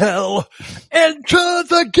trip to hell. Enter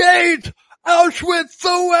the gate, Auschwitz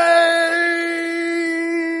awaits.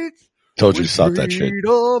 Told you to stop that shit.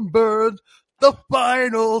 Freedom burns, the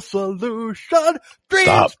final solution.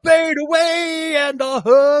 Dreams fade away and our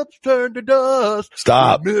hopes turn to dust.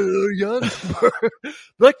 Stop. Millions burn.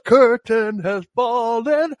 The curtain has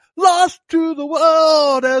fallen, lost to the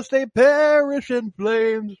world as they perish in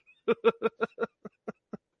flames.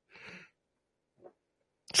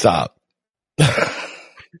 Stop.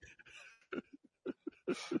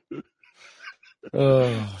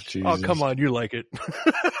 Oh, Jesus. Oh, come on, you like it.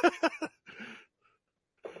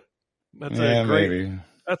 Maybe.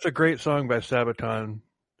 That's a great song by Sabaton.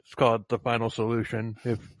 It's called The Final Solution,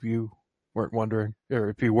 if you weren't wondering, or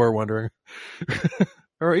if you were wondering.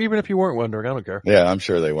 Or even if you weren't wondering, I don't care. Yeah, I'm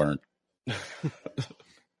sure they weren't.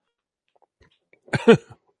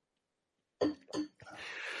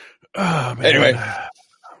 Oh, man. Anyway.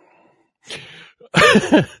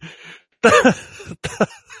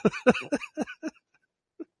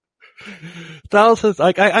 Thousands,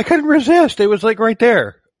 like, I couldn't resist. It was like right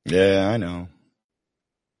there. Yeah, I know.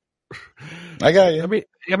 I got you. I mean,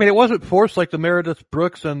 it wasn't forced like the Meredith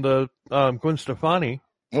Brooks and the Gwen Stefani.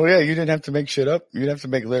 Well, yeah, you didn't have to make shit up. You didn't have to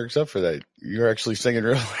make lyrics up for that. You're actually singing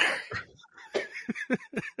real lyrics.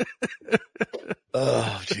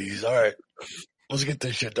 Oh, jeez. All right. Let's get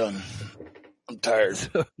this shit done. I'm tired.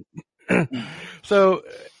 So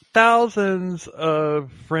thousands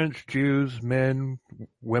of French Jews, men,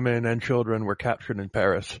 women, and children were captured in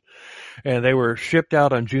Paris. And they were shipped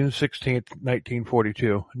out on June 16th,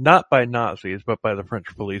 1942. Not by Nazis, but by the French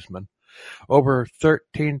policemen. Over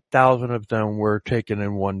 13,000 of them were taken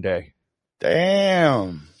in one day.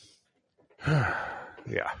 Damn.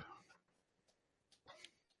 Yeah.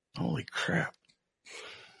 Holy crap.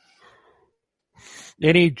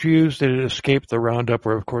 Any Jews that had escaped the roundup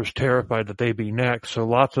were, of course, terrified that they'd be next, so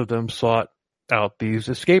lots of them sought out these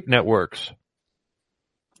escape networks.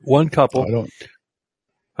 One couple...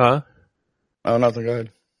 Huh? Oh, nothing. Go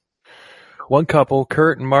ahead. One couple,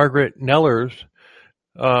 Kurt and Margaret Nellers,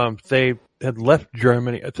 they had left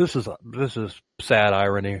Germany. This is sad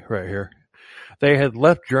irony right here. They had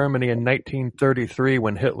left Germany in 1933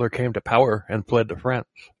 when Hitler came to power and fled to France.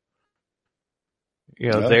 You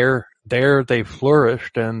know, there they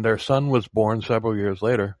flourished, and their son was born several years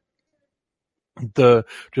later. The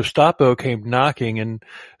Gestapo came knocking, and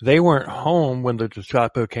they weren't home when the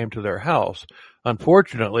Gestapo came to their house.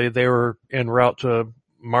 Unfortunately, they were en route to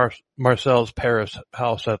Marcel's Paris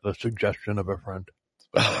house at the suggestion of a friend.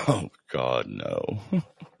 Oh, God, no.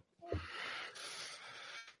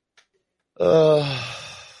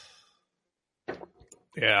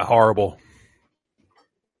 Yeah, horrible.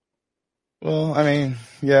 Well, I mean,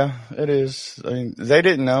 yeah, it is. I mean, they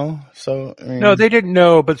didn't know, so I mean, no, they didn't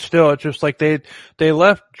know, but still, it's just like they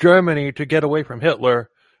left Germany to get away from Hitler.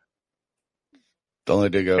 Only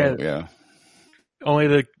to go, yeah. Only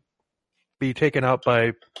to be taken out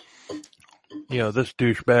by, this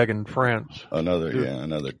douchebag in France.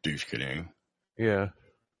 Another douche kidding. Yeah.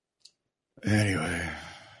 Anyway.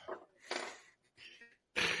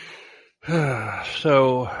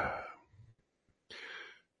 So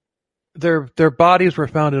their bodies were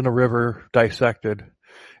found in a river, dissected,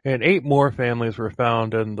 and 8 more families were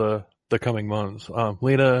found in the coming months.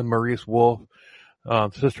 Lena and Maurice Wolf,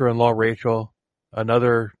 sister-in-law Rachel,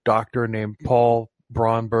 another doctor named Paul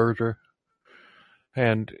Braunberger.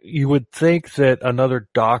 And you would think that another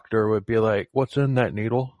doctor would be like, "What's in that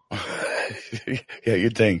needle?" Yeah,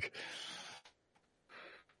 you'd think.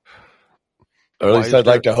 Or at least I'd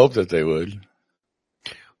like to hope that they would.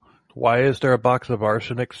 Why is there a box of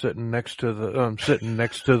arsenic sitting next to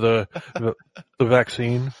the the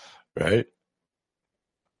vaccine? Right.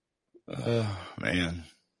 Oh, man.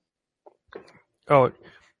 Oh,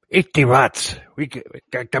 it's the rats. We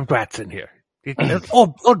got the rats in here. It's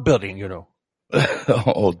old building,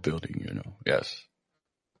 Old building, yes.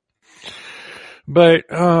 But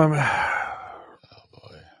oh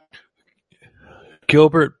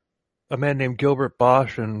boy. A man named Gilbert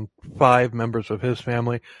Bosch and 5 members of his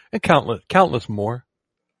family, and countless more.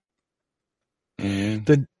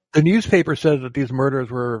 Mm-hmm. The newspaper said that these murders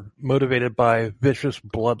were motivated by vicious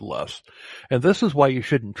bloodlust, and this is why you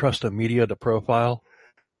shouldn't trust the media to profile.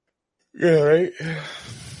 Yeah, right.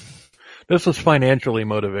 This was financially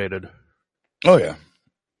motivated. Oh yeah.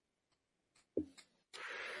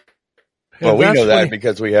 Well, we know that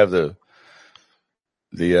because we have the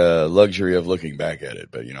luxury of looking back at it,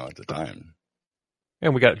 but at the time.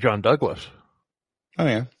 And we got John Douglas. Oh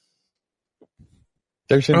yeah.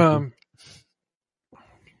 There's him.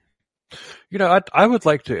 I would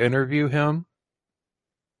like to interview him,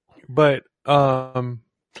 but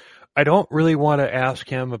I don't really want to ask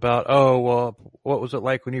him about, what was it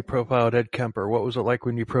like when you profiled Ed Kemper? What was it like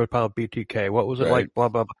when you profiled BTK? What was it like, blah,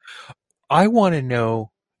 blah, blah. I want to know,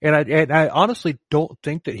 and I honestly don't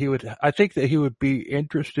think that I think that he would be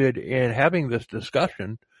interested in having this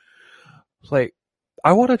discussion. It's like,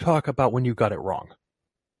 I want to talk about when you got it wrong.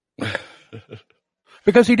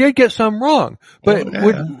 Because he did get some wrong. But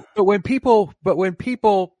when people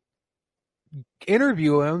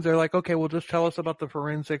interview him, they're like, okay, well, just tell us about the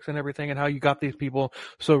forensics and everything and how you got these people.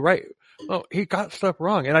 So, right. Well, he got stuff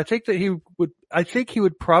wrong. And I think that he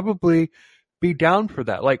would probably be down for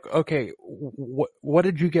that. Like, okay, what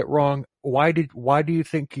did you get wrong? Why do you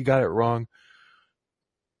think you got it wrong?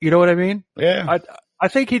 You know what I mean? Yeah. I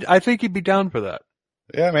think he'd be down for that.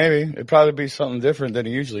 Yeah, maybe. It'd probably be something different than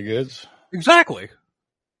he usually gets. Exactly.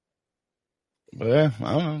 But yeah,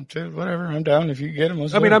 I don't know, dude, whatever. I'm down if you get him.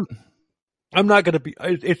 I'm not going to be,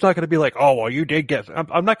 it's not going to be like, oh, well, you did get,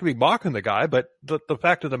 I'm not going to be mocking the guy, but the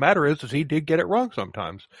fact of the matter is he did get it wrong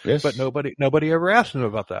sometimes. Yes. But nobody ever asked him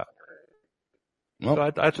about that. Well,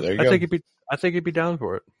 so I think he'd be down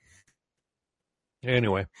for it.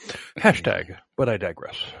 Anyway, hashtag, but I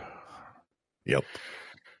digress. Yep.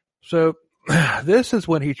 So this is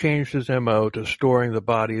when he changed his MO to storing the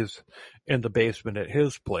bodies in the basement at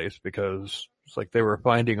his place because it's like they were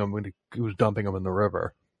finding them when he was dumping them in the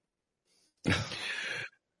river.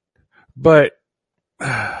 But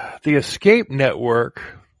the escape network,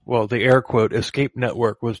 well, the air quote escape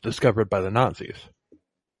network was discovered by the Nazis.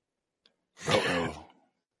 Uh-oh.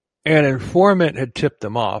 An informant had tipped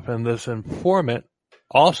them off, and this informant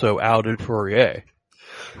also outed Fourier.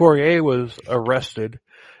 Fourier was arrested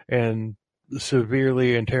and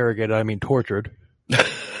severely interrogated, tortured.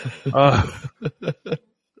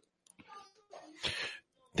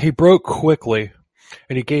 He broke quickly,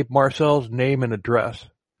 and he gave Marcel's name and address.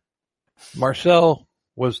 Marcel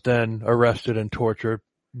was then arrested and tortured,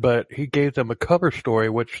 but he gave them a cover story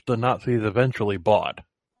which the Nazis eventually bought.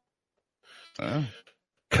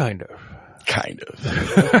 Kind of.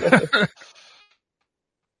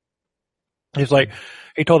 He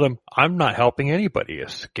told them, I'm not helping anybody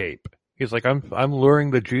escape. He's like, I'm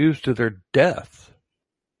luring the Jews to their death.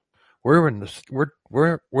 We're on the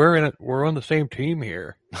same team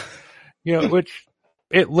here. Which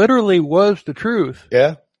it literally was the truth.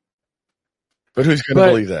 Yeah. But who's going to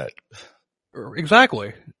believe that?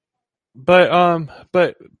 Exactly. But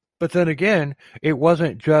then again, it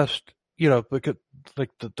wasn't just, because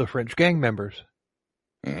the French gang members.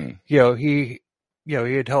 Mm-hmm. He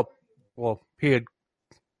had helped. Well, he had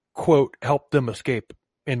quote helped them escape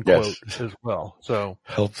end quote as well. So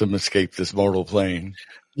helped them escape this mortal plane.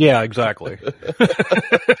 Yeah, exactly.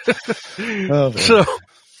 Oh,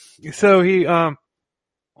 so he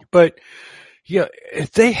but yeah,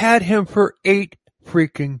 they had him for 8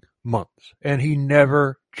 freaking months, and he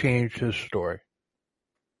never changed his story.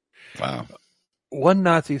 Wow. One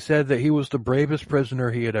Nazi said that he was the bravest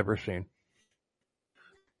prisoner he had ever seen.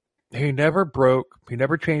 He never broke. He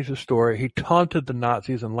never changed his story. He taunted the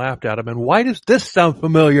Nazis and laughed at them. And why does this sound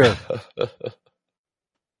familiar?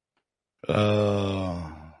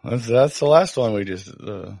 That's the last one we just...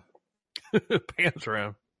 Pants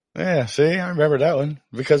around. Yeah, see, I remember that one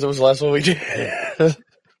because it was the last one we did.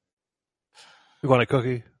 You want a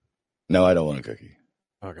cookie? No, I don't want a cookie.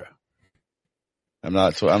 Okay. I'm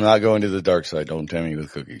not going to the dark side. Don't tempt me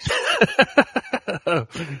with cookies.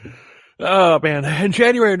 Oh, man. In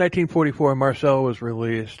January of 1944, Marcel was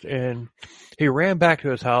released, and he ran back to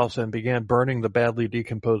his house and began burning the badly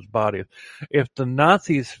decomposed bodies. If the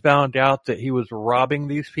Nazis found out that he was robbing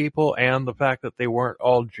these people and the fact that they weren't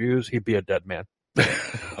all Jews, he'd be a dead man.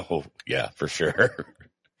 Oh, yeah, for sure.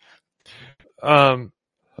 Oh,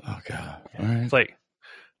 God. All right. It's like,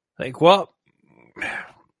 well,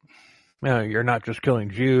 you're not just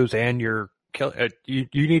killing Jews, and you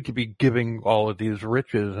need to be giving all of these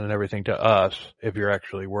riches and everything to us if you're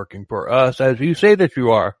actually working for us, as you say that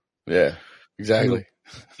you are. Yeah, exactly.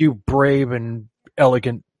 You brave and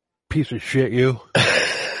elegant piece of shit, you.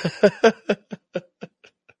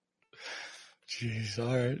 Jeez,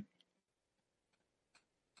 all right.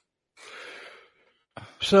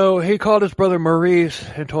 So he called his brother Maurice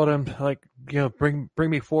and told him, bring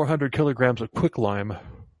me 400 kilograms of quicklime.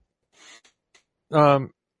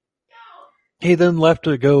 He then left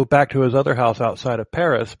to go back to his other house outside of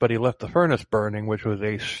Paris, but he left the furnace burning, which was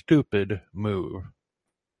a stupid move.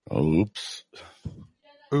 Oops.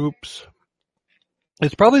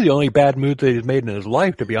 It's probably the only bad move that he's made in his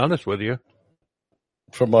life, to be honest with you.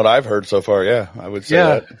 From what I've heard so far, yeah, I would say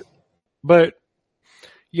that. But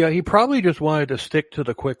yeah, he probably just wanted to stick to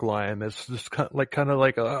the quicklime. It's just kind of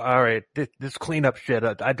like, all right, this cleanup shit.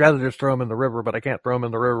 I'd rather just throw them in the river, but I can't throw them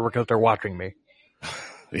in the river because they're watching me.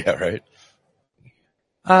 Yeah, right.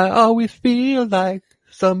 I always feel like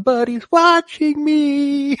somebody's watching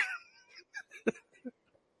me.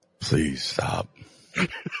 Please stop.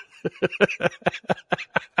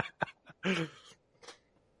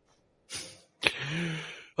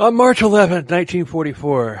 On March 11th,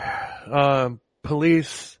 1944,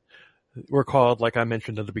 police were called, like I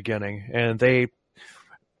mentioned at the beginning, and they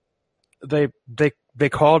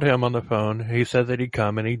called him on the phone. He said that he'd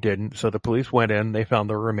come, and he didn't. So the police went in. They found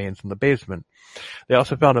the remains in the basement. They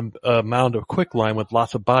also found a mound of quicklime with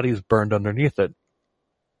lots of bodies burned underneath it.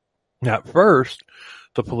 Now, at first,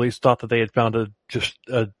 the police thought that they had found a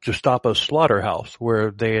Gestapo slaughterhouse where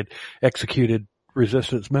they had executed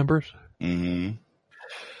resistance members. Mm-hmm.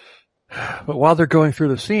 But while they're going through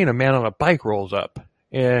the scene, a man on a bike rolls up,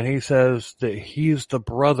 and he says that he's the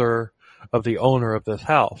brother of the owner of this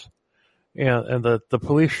house. And the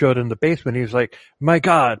police showed in the basement. He's like, my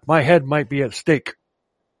God, my head might be at stake.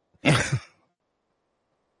 He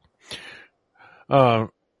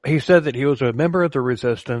said that he was a member of the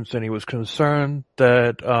resistance, and he was concerned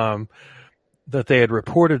that they had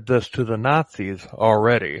reported this to the Nazis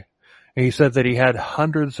already. And he said that he had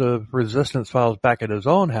hundreds of resistance files back at his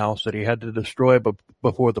own house that he had to destroy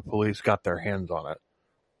before the police got their hands on it.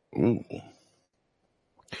 Ooh.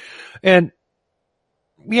 And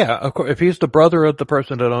yeah, of course, if he's the brother of the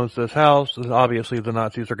person that owns this house, obviously the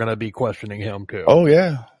Nazis are going to be questioning him too. Oh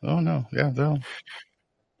yeah. Oh no. Yeah, they'll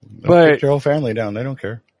put your whole family down. They don't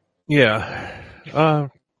care. Yeah.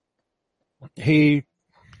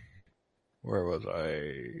 Where was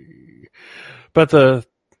I? But the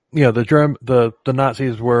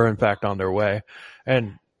Nazis were in fact on their way.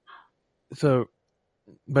 And so,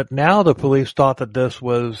 but now the police thought that this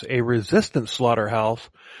was a resistance slaughterhouse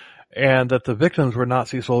and that the victims were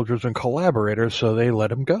Nazi soldiers and collaborators, so they let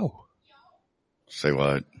him go. Say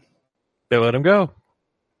what? They let him go.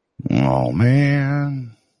 Oh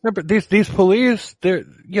man. Remember, these police, they're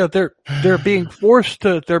being forced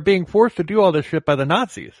to do all this shit by the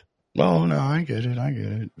Nazis. Well, no, I get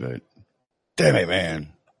it, but damn it,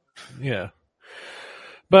 man. Yeah.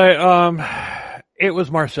 But, it was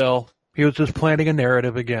Marcel. He was just planting a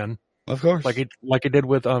narrative again. Of course. Like he did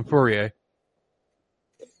with, Fourier.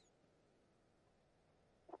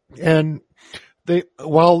 And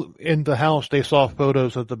while in the house, they saw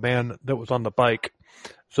photos of the man that was on the bike.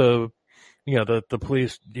 So, the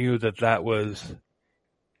police knew that was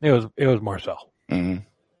It was Marcel. Mm-hmm.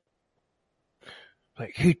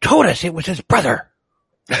 Like, he told us it was his brother.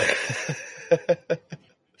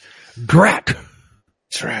 Drat.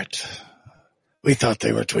 We thought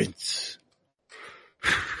they were twins.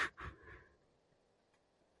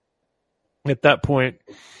 At that point,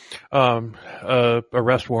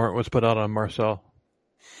 arrest warrant was put out on Marcel.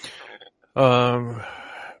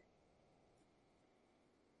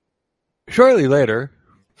 Shortly later,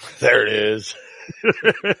 there it is.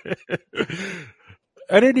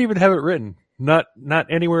 I didn't even have it written. Not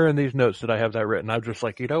anywhere in these notes did I have that written. I'm just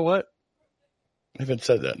like, you know what? I haven't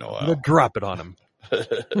said that in a while. I'm gonna drop it on him.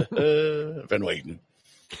 I've been waiting.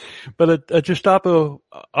 But a Gestapo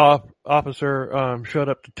officer showed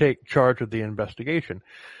up to take charge of the investigation.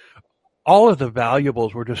 All of the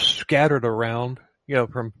valuables were just scattered around,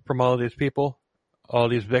 from all of these people, all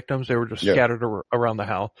these victims. They were just scattered around the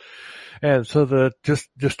house. And so the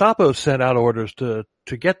Gestapo sent out orders to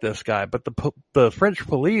get this guy, but the French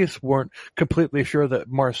police weren't completely sure that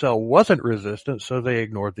Marcel wasn't resistant, so they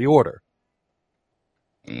ignored the order.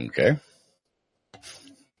 Okay.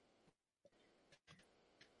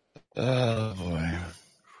 Oh boy.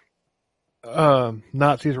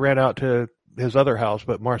 Nazis ran out to his other house,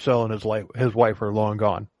 but Marcel and his wife are long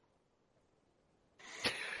gone.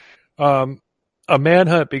 A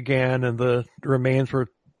manhunt began, and the remains were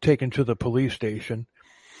taken to the police station,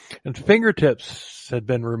 and fingertips had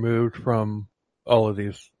been removed from all of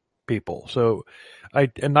these people. So,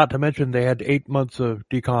 and not to mention they had 8 months of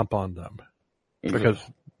decomp on them, because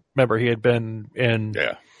remember he had been in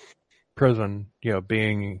prison,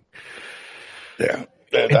 being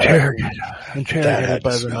interrogated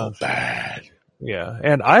by the Nazis. Bad. Yeah,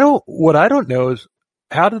 and what I don't know is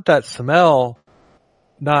how did that smell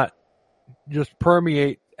not just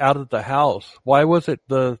permeate out of the house? Why was it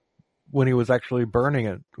when he was actually burning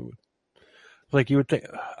it? Like you would think.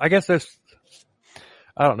 I guess there's.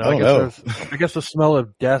 I don't know. I guess the smell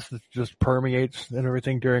of death just permeates and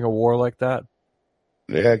everything during a war like that.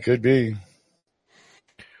 Yeah, it could be.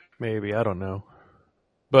 Maybe, I don't know.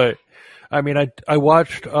 But I mean, I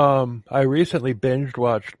watched. I recently binge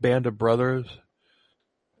watched Band of Brothers,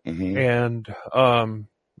 and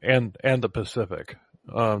the Pacific.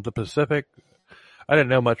 The Pacific. I didn't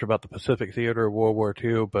know much about the Pacific Theater of World War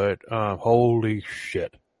II, but holy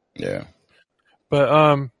shit. Yeah.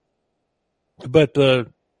 But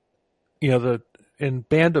in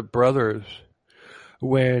Band of Brothers,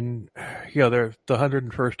 when they're the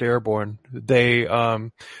 101st Airborne, they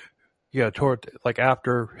toward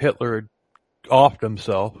after Hitler had offed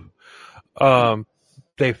himself,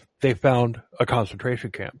 they found a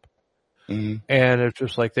concentration camp, and it's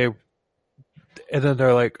just like and then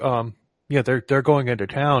they're like they're going into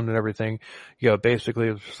town and everything. Basically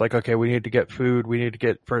it's just like, okay, we need to get food, we need to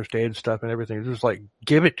get first aid stuff and everything. It's just like,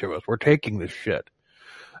 give it to us. We're taking this shit.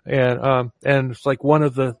 And it's like one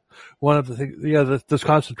of the things, this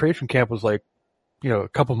concentration camp was like, a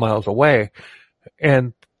couple miles away.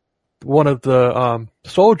 And one of the,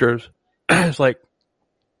 soldiers is like,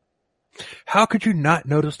 how could you not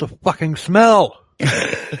notice the fucking smell?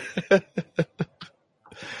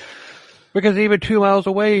 Because even 2 miles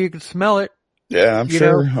away, you could smell it. Yeah, I'm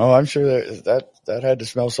sure. I'm sure that had to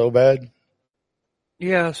smell so bad.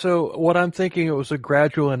 Yeah, so what I'm thinking, it was a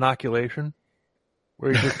gradual inoculation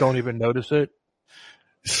where you just don't even notice it.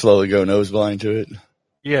 Slowly go nose blind to it.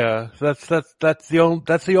 Yeah, that's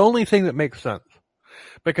the only thing that makes sense.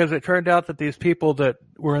 Because it turned out that these people that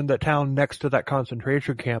were in the town next to that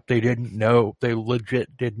concentration camp, they didn't know. They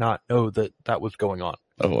legit did not know that was going on.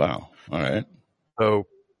 Oh, wow. All right. So,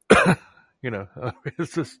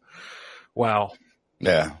 it's just, wow.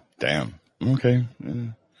 Yeah, damn. Okay. Yeah.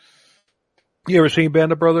 You ever seen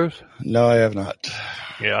Band of Brothers? No, I have not.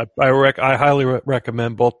 Yeah, I highly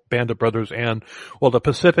recommend both Band of Brothers and, the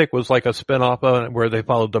Pacific was like a spinoff of it where they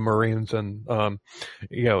followed the Marines and,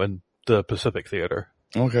 in the Pacific Theater.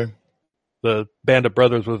 Okay. The Band of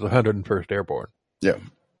Brothers was the 101st Airborne. Yeah.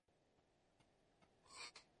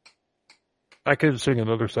 I could sing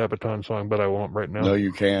another Sabaton song, but I won't right now. No,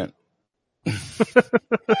 you can't.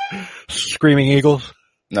 Screaming Eagles?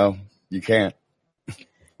 No, you can't.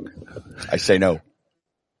 I say no.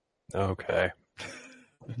 Okay.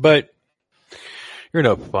 But you're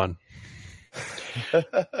no fun.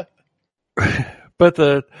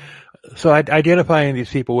 But so identifying these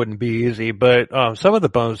people wouldn't be easy, but some of the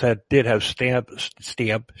bones did have stab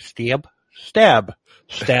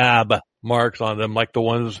marks on them, like the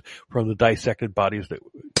ones from the dissected bodies that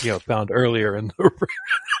found earlier in the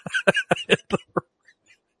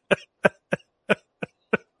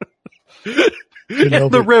in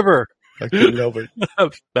the river. I couldn't help it.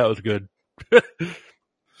 That was good.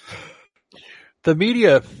 the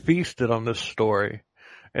media feasted on this story,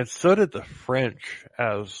 and so did the French,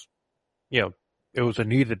 as it was a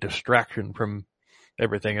needed distraction from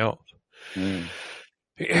everything else. Mm.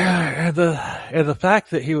 Yeah, and the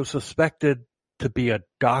fact that he was suspected to be a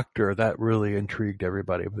doctor, that really intrigued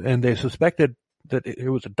everybody, and they suspected that it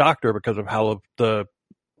was a doctor because of how the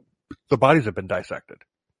bodies have been dissected.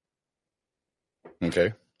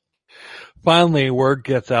 Okay. Finally, word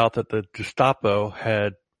gets out that the Gestapo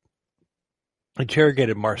had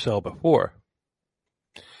interrogated Marcel before.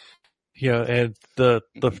 And the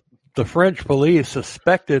French police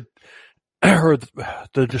suspected, or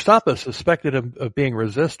the Gestapo suspected him of being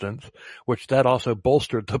resistance, which that also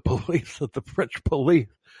bolstered the police of the French police.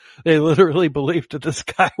 They literally believed that this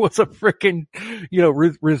guy was a freaking,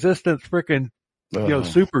 resistance freaking,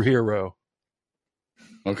 superhero.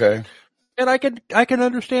 Okay. And I can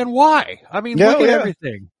understand why. I mean, look at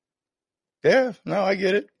everything. Yeah, no, I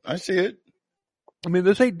get it. I see it. I mean,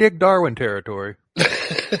 this ain't Dick Darwin territory.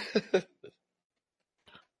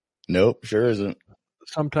 Nope, sure isn't.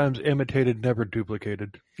 Sometimes imitated, never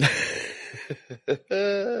duplicated.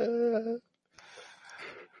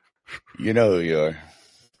 You know who you are.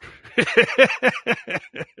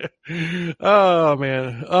 Oh,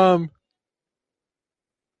 man.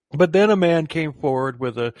 But then a man came forward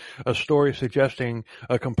with a story suggesting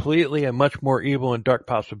a completely and much more evil and dark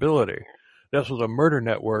possibility. This was a murder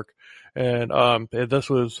network, and this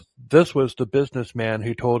was the businessman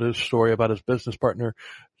who told his story about his business partner,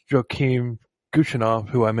 Joachim Gushinov,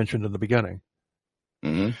 who I mentioned in the beginning.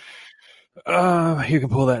 Mm-hmm. You can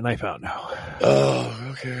pull that knife out now. Oh,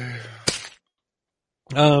 okay.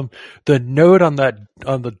 The note on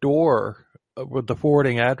the door with the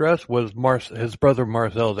forwarding address was his brother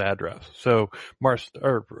Marcel's address. So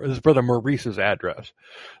his brother Maurice's address.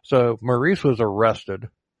 So Maurice was arrested,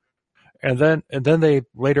 and then they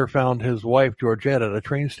later found his wife Georgette at a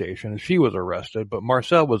train station, and she was arrested, but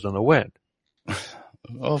Marcel was in the wind.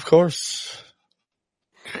 Well, of course.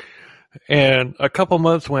 And a couple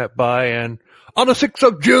months went by, and on the 6th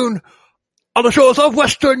of June, on the shores of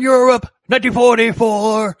Western Europe,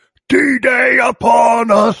 1944, D-Day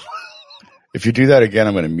upon us. If you do that again,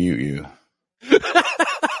 I'm going to mute you.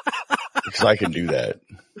 Because I can do that.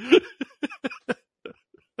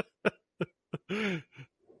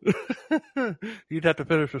 You'd have to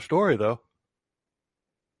finish the story, though.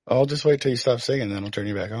 I'll just wait till you stop singing, then I'll turn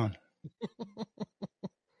you back on.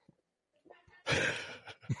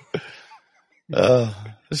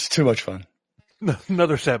 This is too much fun.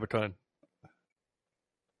 Another Sabaton.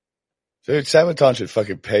 Dude, Sabaton should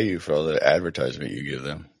fucking pay you for all the advertisement you give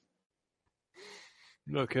them.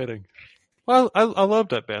 No kidding. Well, I love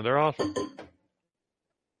that band. They're awesome.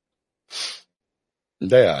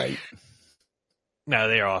 They are. No,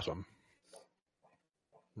 they are awesome.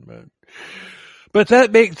 But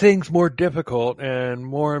that makes things more difficult, and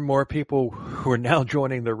more people who are now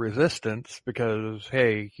joining the resistance because,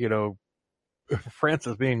 hey, France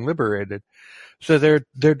is being liberated. So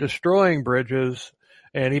they're destroying bridges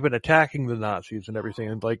and even attacking the Nazis and everything,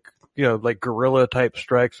 and like guerrilla type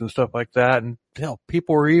strikes and stuff like that. And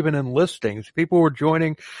people were even enlisting. People were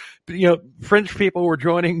joining. French people were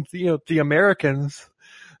joining. The Americans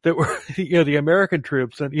that were the American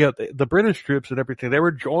troops and the British troops and everything. They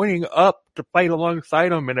were joining up to fight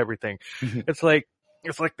alongside them and everything. Mm-hmm. It's like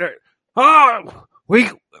they're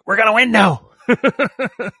we're gonna win now.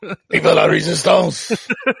 Viva la resistance.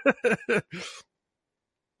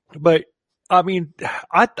 But I mean,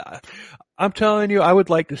 I'm telling you, I would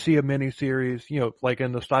like to see a mini-series, like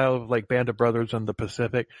in the style of like Band of Brothers and the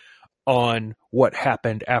Pacific, on what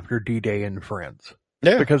happened after D-Day in France.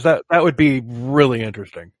 Yeah. Because that would be really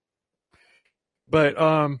interesting. But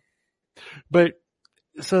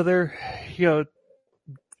so they're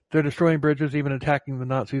destroying bridges, even attacking the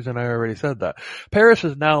Nazis, and I already said that. Paris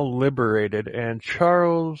is now liberated, and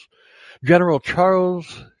General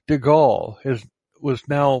Charles de Gaulle was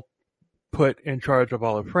now put in charge of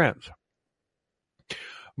all of France.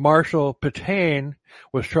 Marshal Pétain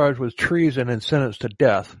was charged with treason and sentenced to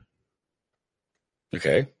death.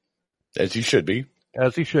 Okay. As he should be.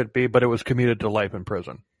 As he should be, but it was commuted to life in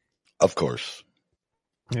prison. Of course.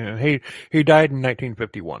 Yeah, he died in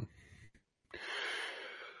 1951.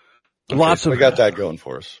 Okay, we got that going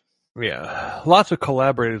for us. Yeah. Lots of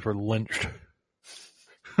collaborators were lynched.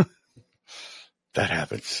 That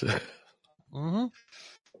happens. Mm-hmm.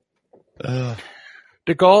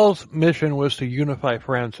 De Gaulle's mission was to unify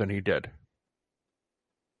France, and he did.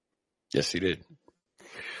 Yes, he did.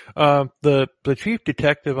 The chief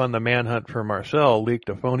detective on the manhunt for Marcel leaked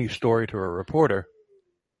a phony story to a reporter.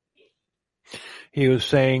 he was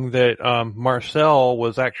saying that Marcel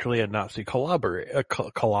was actually a Nazi collaborator. A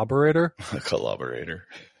collaborator.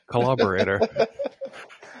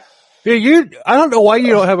 Yeah, I don't know why you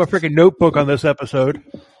don't have a freaking notebook on this episode.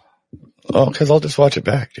 Oh, because I'll just watch it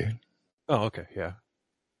back, dude. Oh, okay, yeah.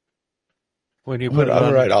 When you I'm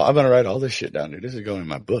gonna write all this shit down, dude. This is going in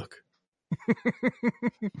my book.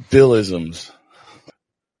 Billisms.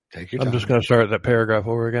 Take your time. I'm just going to start that paragraph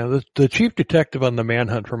over again. The chief detective on the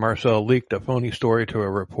manhunt for Marcel leaked a phony story to a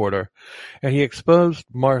reporter, and he exposed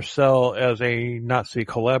Marcel as a Nazi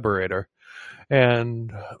collaborator.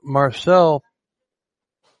 And Marcel,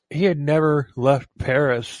 he had never left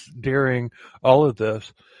Paris during all of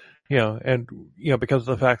this. Because of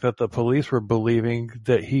the fact that the police were believing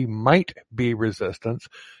that he might be resistance,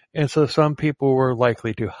 and so some people were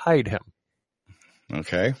likely to hide him.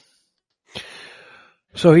 Okay.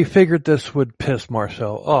 So he figured this would piss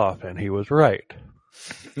Marcel off, and he was right.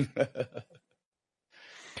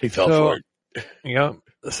 He fell for it. Yeah.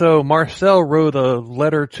 So Marcel wrote a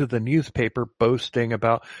letter to the newspaper boasting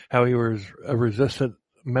about how he was a resistant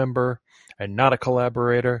member and not a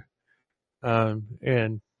collaborator.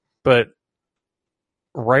 But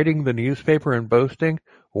writing the newspaper and boasting,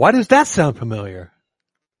 why does that sound familiar?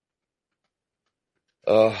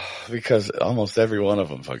 Because almost every one of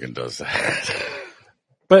them fucking does that.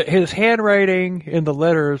 But his handwriting in the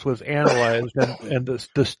letters was analyzed, and the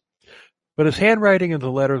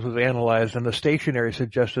stationery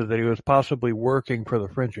suggested that he was possibly working for the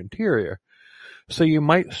French interior. So you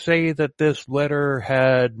might say that this letter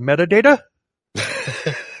had metadata?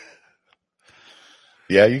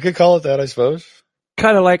 Yeah, you could call it that, I suppose.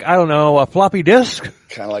 Kind of like, I don't know, a floppy disk?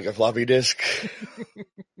 Kind of like a floppy disk.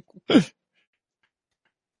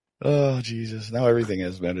 Oh, Jesus. Now everything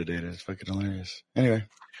has metadata. It's fucking hilarious. Anyway.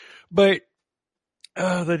 But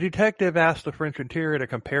the detective asked the French interior to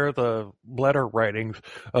compare the letter writings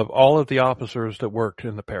of all of the officers that worked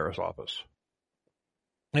in the Paris office.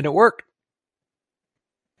 And it worked.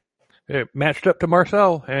 It matched up to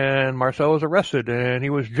Marcel, and Marcel was arrested, and he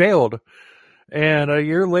was jailed. And a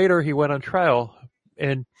year later, he went on trial.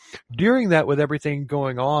 And during that, with everything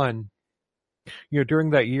going on,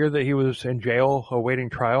 during that year that he was in jail awaiting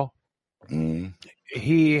trial, everything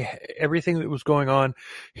that was going on,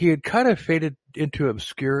 he had kind of faded into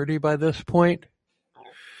obscurity by this point.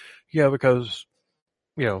 Yeah, because,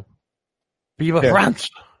 Viva France!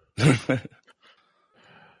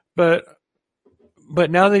 But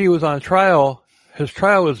now that he was on trial, his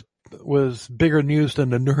trial was bigger news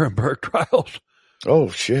than the Nuremberg trials. Oh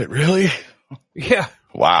shit, really? Yeah.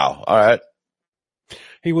 Wow. All right.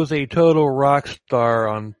 He was a total rock star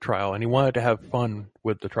on trial, and he wanted to have fun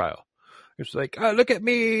with the trial. It's like, oh, look at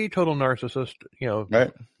me, total narcissist,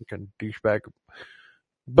 right? Douchebag.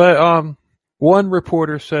 But one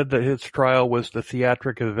reporter said that his trial was the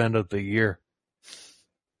theatric event of the year.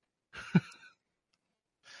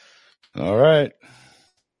 All right.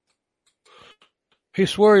 He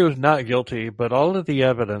swore he was not guilty, but all of the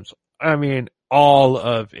evidence, all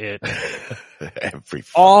of it.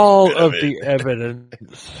 All of the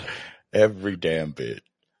evidence. Every damn bit.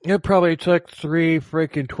 It probably took 3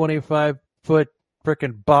 freaking 25-foot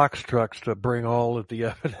freaking box trucks to bring all of the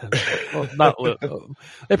evidence. Well,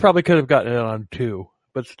 they probably could have gotten it on 2,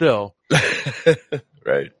 but still.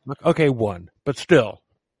 Right. Okay, 1, but still.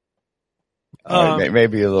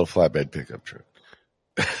 Maybe a little flatbed pickup truck.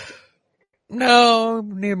 No,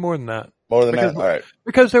 need more than that. More than that? All right.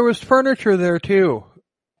 Because there was furniture there too.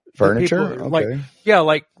 Furniture? Okay.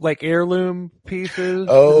 Like heirloom pieces.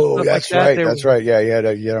 Oh, that's right. That's right. Yeah, you had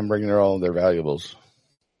them bringing all their valuables.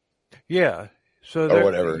 Yeah. So or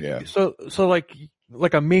whatever, yeah. So like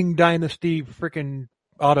a Ming Dynasty freaking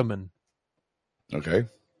Ottoman. Okay.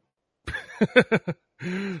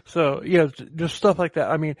 So, just stuff like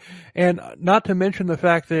that. And not to mention the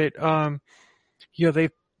fact that,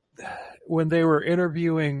 when they were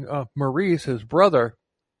interviewing Maurice, his brother,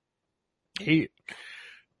 he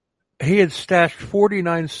had stashed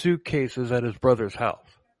 49 suitcases at his brother's house.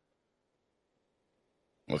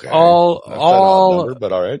 Okay. All number,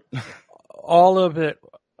 but all right. All of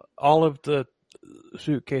the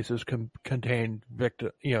suitcases contained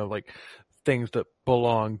like things that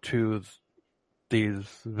belong to these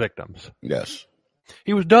victims. Yes.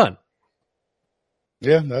 He was done.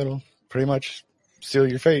 Yeah, that'll pretty much seal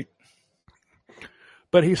your fate.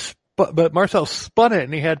 But but Marcel spun it,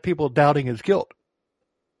 and he had people doubting his guilt.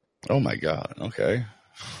 Oh my God. Okay.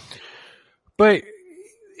 But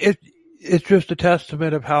it's just a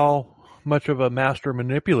testament of how much of a master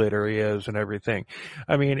manipulator he is and everything.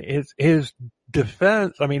 His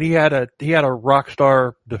defense. He had a rock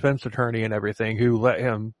star defense attorney and everything who let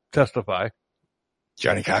him testify.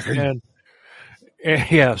 Johnny Cochran.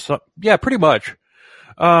 And yeah, pretty much.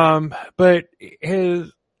 But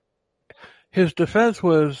his defense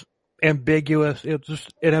was ambiguous. It's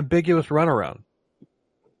just an ambiguous runaround.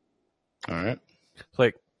 All right. It's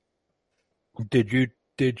like, did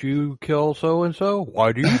you kill so and so?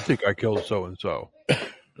 Why do you think I killed so and so?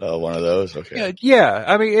 Oh, one of those. Okay. Yeah.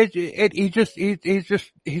 I mean, he's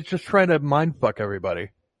just trying to mind fuck everybody.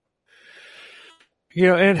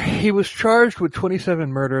 And he was charged with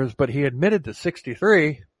 27 murders, but he admitted to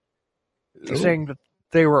 63, saying that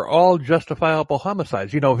they were all justifiable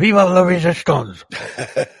homicides. Viva la resistance.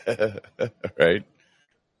 Right.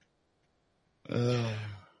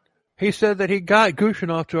 He said that he got Gushin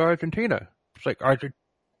off to Argentina. It's like,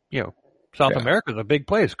 South America's a big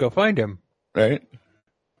place. Go find him. Right.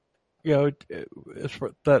 As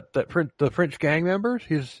for the French gang members,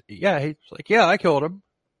 he's like, yeah, I killed him.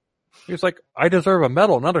 He's like, I deserve a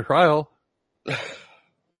medal, not a trial.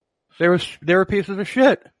 They were pieces of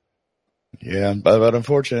shit. Yeah, but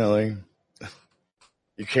unfortunately,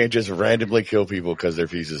 you can't just randomly kill people because they're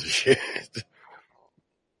pieces of shit.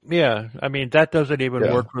 Yeah, I mean, that doesn't even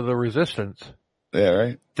work for the resistance. Yeah,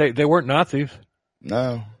 right? They weren't Nazis.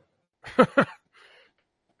 No.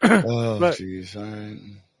 Jeez. Right.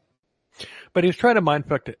 But he's trying to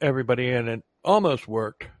mindfuck everybody, and it almost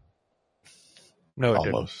worked. No, it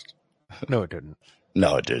didn't. No, it didn't.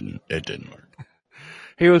 No, it didn't. It didn't work.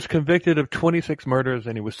 He was convicted of 26 murders,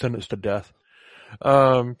 and he was sentenced to death.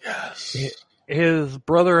 Yes. His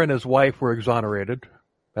brother and his wife were exonerated,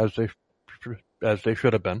 as they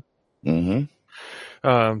should have been.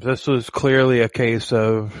 Mm-hmm. This was clearly a case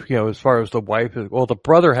of, as far as the wife, the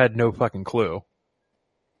brother had no fucking clue,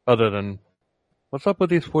 other than, what's up with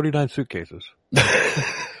these 49 suitcases?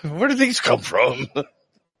 Where do these come from?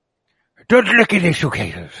 Don't look at these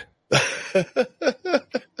suitcases.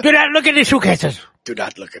 Do not look at the suitcases. Do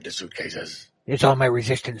not look at the suitcases. It's all my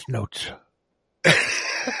resistance notes.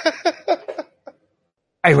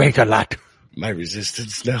 I write a lot. My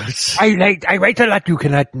resistance notes. I write a lot. You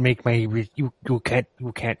cannot make you can't,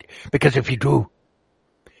 because if you do,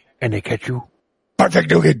 and they catch you, perfect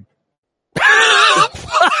Dugan.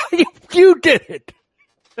 You did it.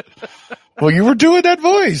 Well, you were doing that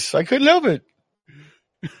voice. I couldn't help it.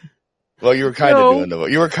 Well, you were kind of doing the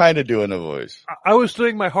voice. You were kind of doing the voice. I was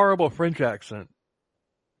doing my horrible French accent.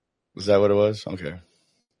 Was that what it was? Okay.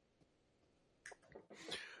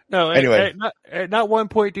 No, anyway. At not one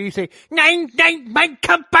point do you say, Nine, mein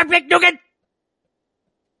Kampf, perfect Dugan.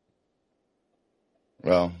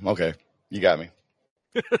 Well, okay. You got me.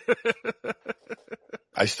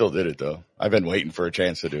 I still did it, though. I've been waiting for a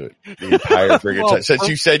chance to do it. The entire friggin' time. Since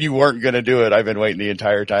you said you weren't going to do it, I've been waiting the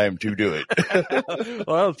entire time to do it.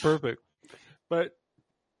 Well, that was perfect. But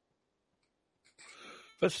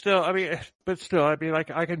still, I mean,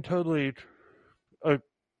 like, I can totally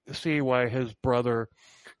see why his brother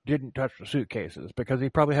didn't touch the suitcases, because he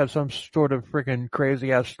probably had some sort of freaking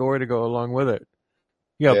crazy ass story to go along with it.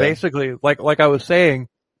 Basically, like I was saying,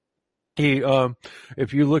 he,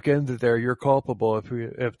 if you look into there, you're culpable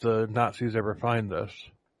if the Nazis ever find this.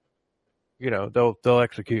 They'll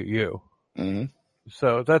execute you. Mm-hmm.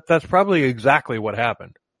 So that's probably exactly what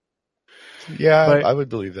happened. Yeah, I would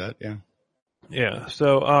believe that. Yeah. Yeah.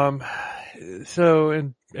 So,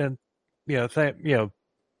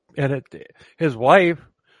 his wife,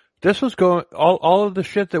 this was all of the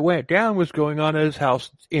shit that went down was going on at his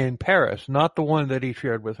house in Paris, not the one that he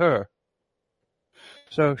shared with her.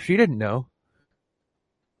 So she didn't know.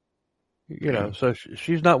 So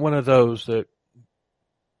she's not one of those that,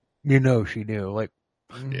 she knew. Like,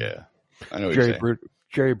 yeah, I know what you're saying.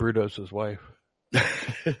 Jerry Brudos' wife.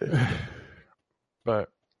 But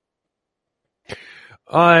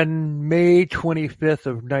on May 25th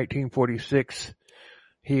of 1946,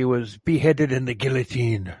 he was beheaded in the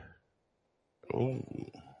guillotine. Oh.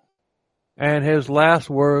 And his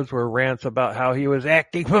last words were rants about how he was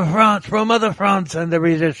acting for France, for Mother France and the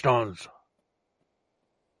Resistance.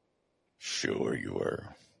 Sure you were.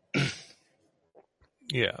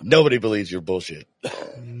 Yeah. Nobody believes your bullshit.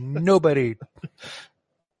 Nobody.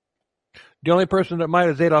 The only person that might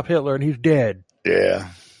is Adolf Hitler, and he's dead. Yeah.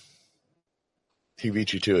 He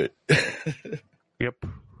beat you to it. Yep.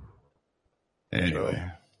 Anyway.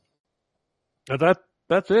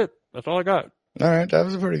 That's it. That's all I got. All right. That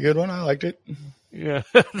was a pretty good one. I liked it. Yeah.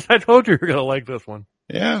 I told you were going to like this one.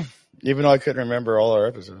 Yeah. Even though I couldn't remember all our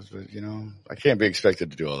episodes, but I can't be expected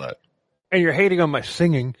to do all that. And you're hating on my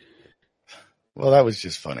singing. Well, that was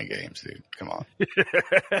just fun and games, dude. Come on.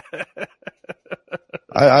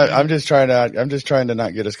 I'm just trying to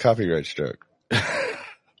not get us copyright struck.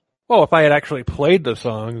 Well, if I had actually played the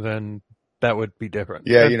song, then that would be different.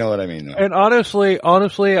 Yeah, you know what I mean. Though. And honestly,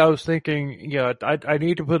 I was thinking, I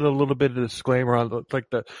need to put a little bit of disclaimer on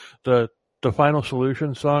the Final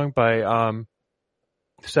Solution song by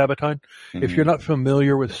Sabaton. Mm-hmm. If you're not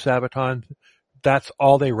familiar with Sabaton, that's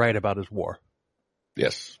all they write about is war.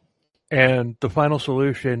 Yes. And the Final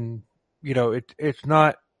Solution, it's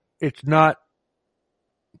not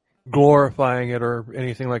glorifying it or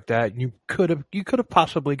anything like that. You could have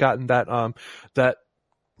possibly gotten that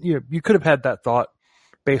you could have had that thought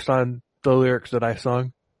based on the lyrics that I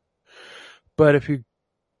sung. But if you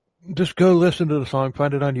just go listen to the song,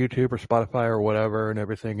 find it on YouTube or Spotify or whatever and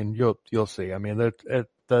everything, and you'll see. I mean,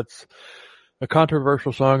 that's a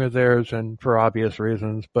controversial song of theirs, and for obvious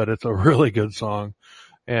reasons, but it's a really good song.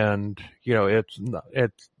 And,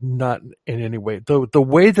 it's not in any way, the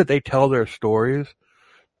way that they tell their stories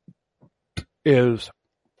is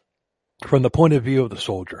from the point of view of the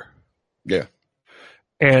soldier. Yeah.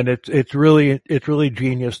 And it's really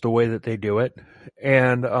genius the way that they do it.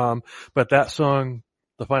 And, but that song,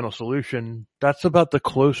 The Final Solution, that's about the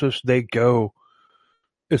closest they go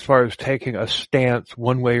as far as taking a stance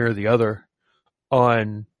one way or the other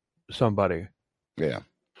on somebody. Yeah.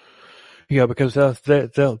 Yeah, because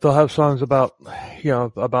they'll have songs about,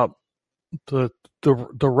 about the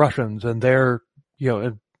Russians and their,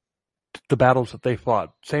 the battles that they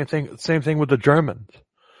fought. Same thing with the Germans.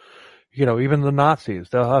 Even the Nazis,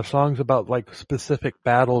 they'll have songs about like specific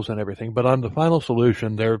battles and everything. But on The Final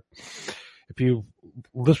Solution, if you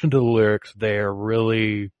listen to the lyrics, they're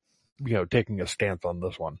really, taking a stance on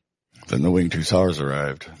this one. Then the Winged Hussars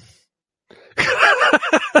arrived.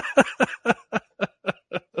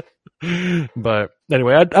 But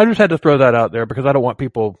anyway, I just had to throw that out there because I don't want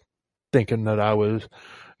people thinking that I was,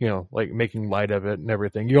 like making light of it and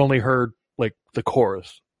everything. You only heard like the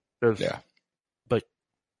chorus. There's like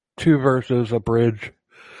 2 verses, a bridge,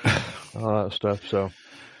 all that stuff. So,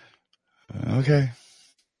 okay.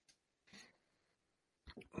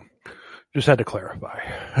 Just had to clarify.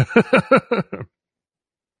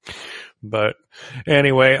 But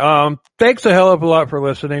anyway, thanks a hell of a lot for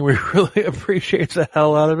listening. We really appreciate the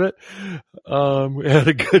hell out of it. We had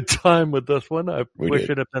a good time with this one. I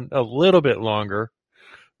wish it had been a little bit longer,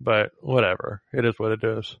 but whatever. It is what it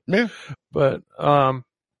is. Yeah. But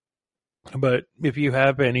if you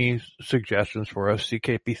have any suggestions for us,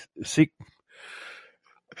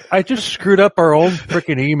 I just screwed up our own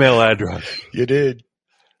freaking email address. You did.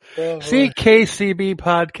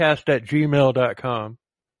 ckcbpodcast@gmail.com.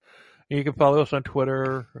 You can follow us on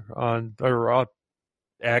Twitter, on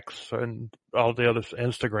X, and all the others,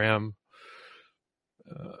 Instagram,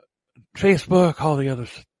 Facebook, all the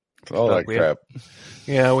others. All that crap.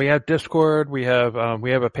 We have Discord, we have a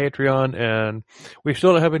Patreon, and we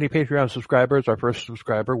still don't have any Patreon subscribers. Our first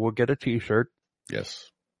subscriber will get a t-shirt.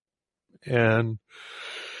 Yes. And,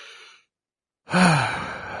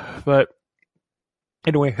 but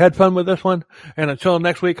anyway, had fun with this one, and until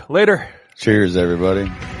next week, later. Cheers,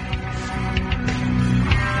 everybody.